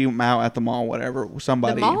see him out at the mall, whatever, The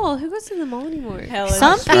somebody. mall? Who goes to the mall anymore? Helen.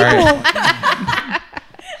 Some Sorry. people,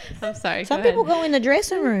 I'm sorry. some go ahead. people go in the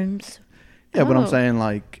dressing rooms. Yeah, but I'm Oh. saying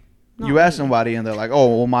like Not you ask me. somebody and they're like,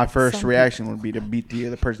 "Oh, well, my first Some reaction would be to beat the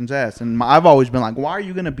other person's ass," and I've always been like, "Why are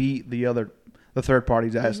you gonna beat the third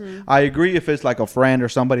party's ass?" Mm-hmm. I agree if it's like a friend or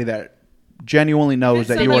somebody that genuinely knows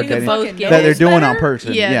that you are somebody who dating, fucking that that they're knows doing on better?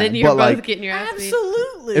 person. Yeah, then you're but both like getting your ass beat.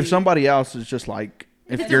 Absolutely. if somebody else is just like,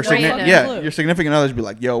 if it's your a random clue. your significant others be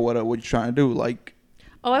like, "Yo, what you trying to do?" Like,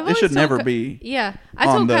 Oh, I've It always should told never Ky- be Yeah, I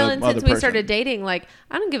on told the Kylan other since we person. started dating, like,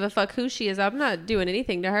 I don't give a fuck who she is. I'm not doing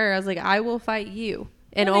anything to her. I was like, I will fight you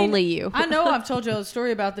and I mean, only you. I know I've told you a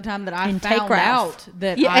story about the time that I And take found Ralph. out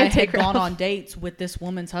that Yeah, I and take had gone Ralph. on dates with this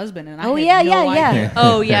woman's husband, and I Oh, had yeah, no yeah, yeah. idea.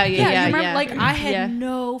 Oh yeah, Yeah, yeah, you yeah. remember? yeah. Like I had Yeah.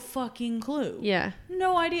 no fucking clue. Yeah.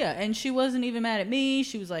 No idea, and she wasn't even mad at me.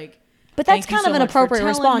 She was like, But that's "Thank you kind so of an much for appropriate telling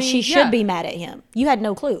response. me." She Yeah. should be mad at him. You had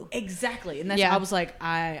no clue. Exactly, and that's Yeah. I was like,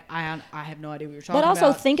 I have no idea what you're talking But about.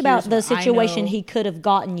 also think about Here's the what I situation know. he could have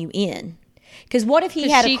gotten you in. Because what if he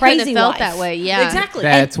 'Cause had she a couldn't crazy have felt wife? that way. Yeah. Exactly.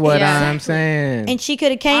 That's what Yeah. I'm saying. And she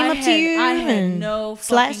could have came I up to had- you I had and no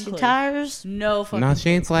slashed fucking your clue. tires. No fucking. No, she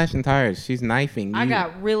ain't slashing tires. She's knifing you. I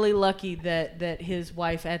got really lucky that his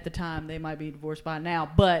wife at the time, they might be divorced by now,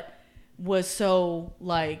 but was so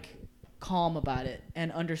like calm about it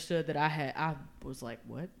and understood that I was like,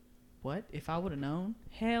 what if I would have known?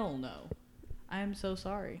 Hell no. I am so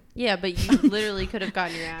sorry. Yeah, but you literally could have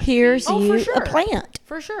gotten your ass. Here's Oh, for you sure. a plant.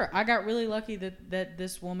 For sure. I got really lucky that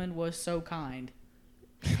this woman was so kind.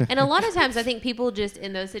 beat. And a lot of times, I think people just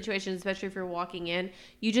in those situations, especially if you're walking in,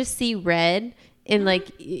 you just see red, and like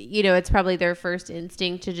it's probably their first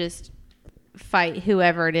instinct to just fight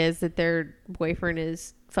whoever it is that their boyfriend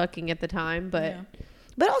is fucking at the time. But Yeah.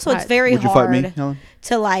 But also, it's very Would you hard fight me, Helen?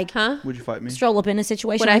 to like Would you fight me? stroll up in a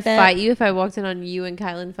situation Would like I that. fight you if I walked in on you and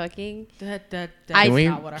Kylan fucking?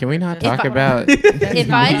 Can we not talk about?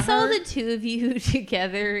 If I saw the two of you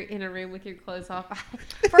together in a room with your clothes off,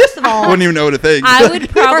 First of all, Wouldn't even know what to think. I would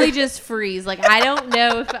probably just freeze. Like, I don't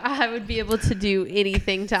know if I would be able to do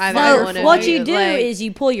anything to either one of you. what you do Like, is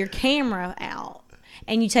you pull your camera out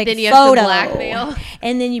and you take Then a you have to photo, blackmail.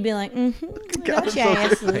 and then you'd be like, gotcha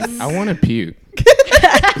asses. I want to puke.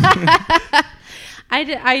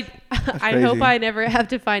 I hope crazy. I never have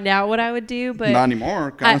to find out what I would do, but Not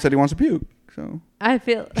anymore. Colin said he wants to puke. So I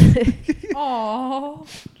feel. Oh,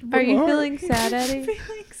 Are you feeling sad, Eddie?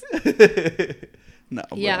 no.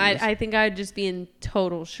 Yeah, but I'm just- I think I'd just be in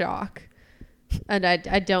total shock, and I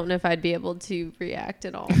don't know if I'd be able to react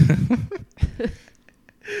at all.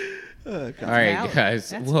 All right, guys.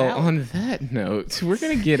 That's Well, valid. on that note, we're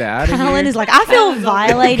gonna get out of Colin here. is like, I feel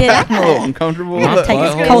violated. I'm a little uncomfortable. My Take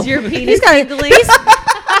his butthole. cold. Your penis He's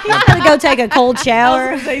gonna go take a cold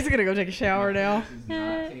shower. he's gonna go take a shower now.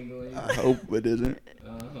 I hope it isn't.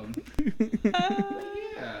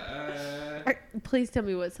 Please tell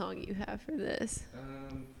me what song you have for this.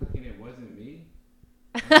 Fucking It Wasn't Me.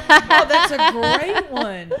 Oh, that's a great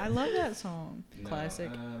one. I love that song. Classic.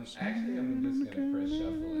 Actually, I'm just gonna press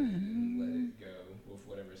shuffle and let it go with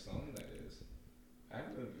whatever song that is. I have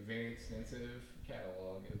a very extensive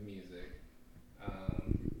catalog of music.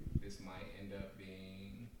 This might end up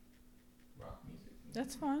being rock music.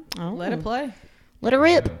 That's fine. Oh. Let it play. Let it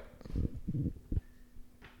rip.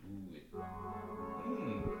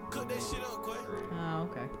 Oh,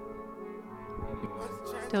 okay.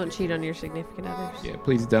 Don't cheat on your significant others. Yeah,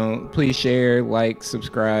 please don't. Please share, like,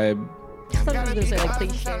 subscribe. I thought you were gonna say like,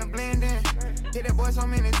 please share. Hit that boy so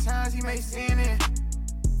many times he made sin it.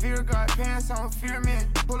 Fear got pants on fear man.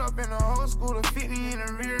 Pull up in the whole school of 50 in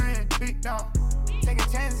the rear end. Big dog. Taking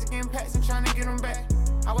chances, getting packs and trying to get them back.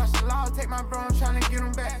 I watch the law take my bro, I'm trying to get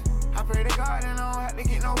them back. I pray to God and I don't have to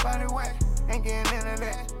get nobody wet. Ain't getting into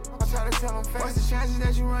that. I try to tell them fast. What's the chances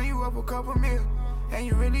that you run you up a couple mil? And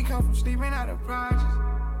you really come from sleeping out of projects?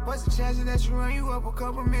 What's the chances that you run you up a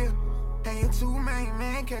couple mil? And you too main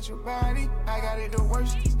man, catch your body. I got it the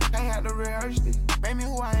worst. I ain't had to rehearse this. Made me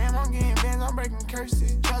who I am, I'm getting bands, I'm breaking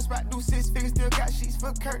curses. Trust about do 6 figures, still got sheets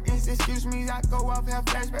for curtains. Excuse me, I go off, have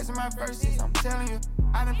flashbacks in my verses. I'm telling you,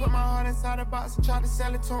 I done put my heart inside a box and tried to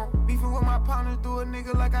sell it to him. Beefing with my partners, do a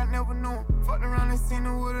nigga like I never knew him. Fucked around and seen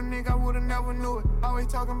him with a nigga, I would've never knew it. Always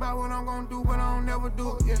talking about what I'm gonna do, but I don't never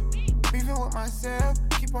do it, yeah. Beefing with myself,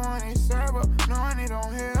 keep on it server, knowing it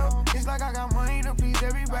don't help. It's like I got money to please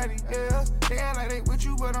everybody else. They act like they with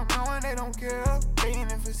you, but I'm knowing they don't care. They in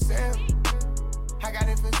it for sale. I got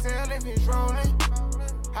it for sale if it's rolling.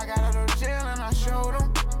 I got out of jail and I showed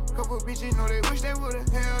them. Couple bitches know they wish they would've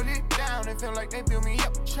held it down. They feel like they built me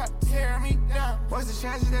up, try to tear me down. What's the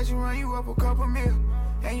chances that you run you up a couple mil?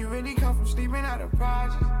 And you really come from sleeping out of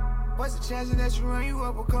projects? What's the chances that you run you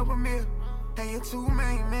up a couple mil? And you too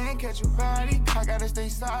main man, catch your body. I gotta stay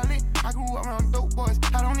solid. I grew up around dope boys,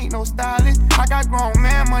 I don't need no stylist. I got grown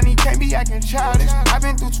man money, can't be acting childish. I've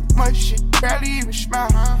been through too much shit, barely even smile.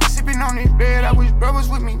 Sipping on this bed, I wish brothers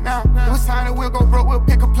with me now. It was time that we'll go broke, we'll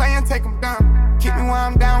pick a play and take them down. Keep me while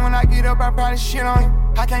I'm down, when I get up, I probably shit on you.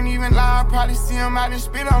 I can't even lie, I probably see him out and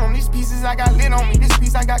spit on him. These pieces I got lit on me, this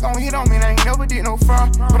piece I got gon' hit on me. And I ain't never did no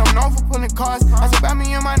fraud, but I'm known for pulling cars. That's about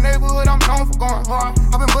me in my neighborhood, I'm known for going hard.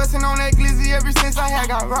 I've been busting on that glizzy ever since I had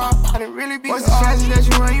got robbed. I didn't really be. What's the chances that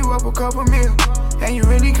you run you up a couple mil? And you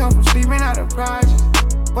really come from sleeping out of projects?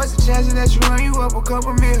 What's the chances that you run you up a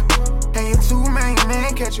couple mil? And you too main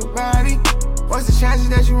man, catch your body? What's the chances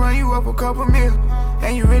that you run you up a couple mil?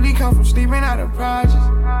 And you really come from sleeping out of projects?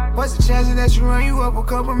 What's the chances that you run you up a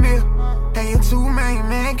couple mil? And you too main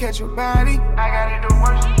man, catch your body? I got it the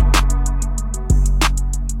worst.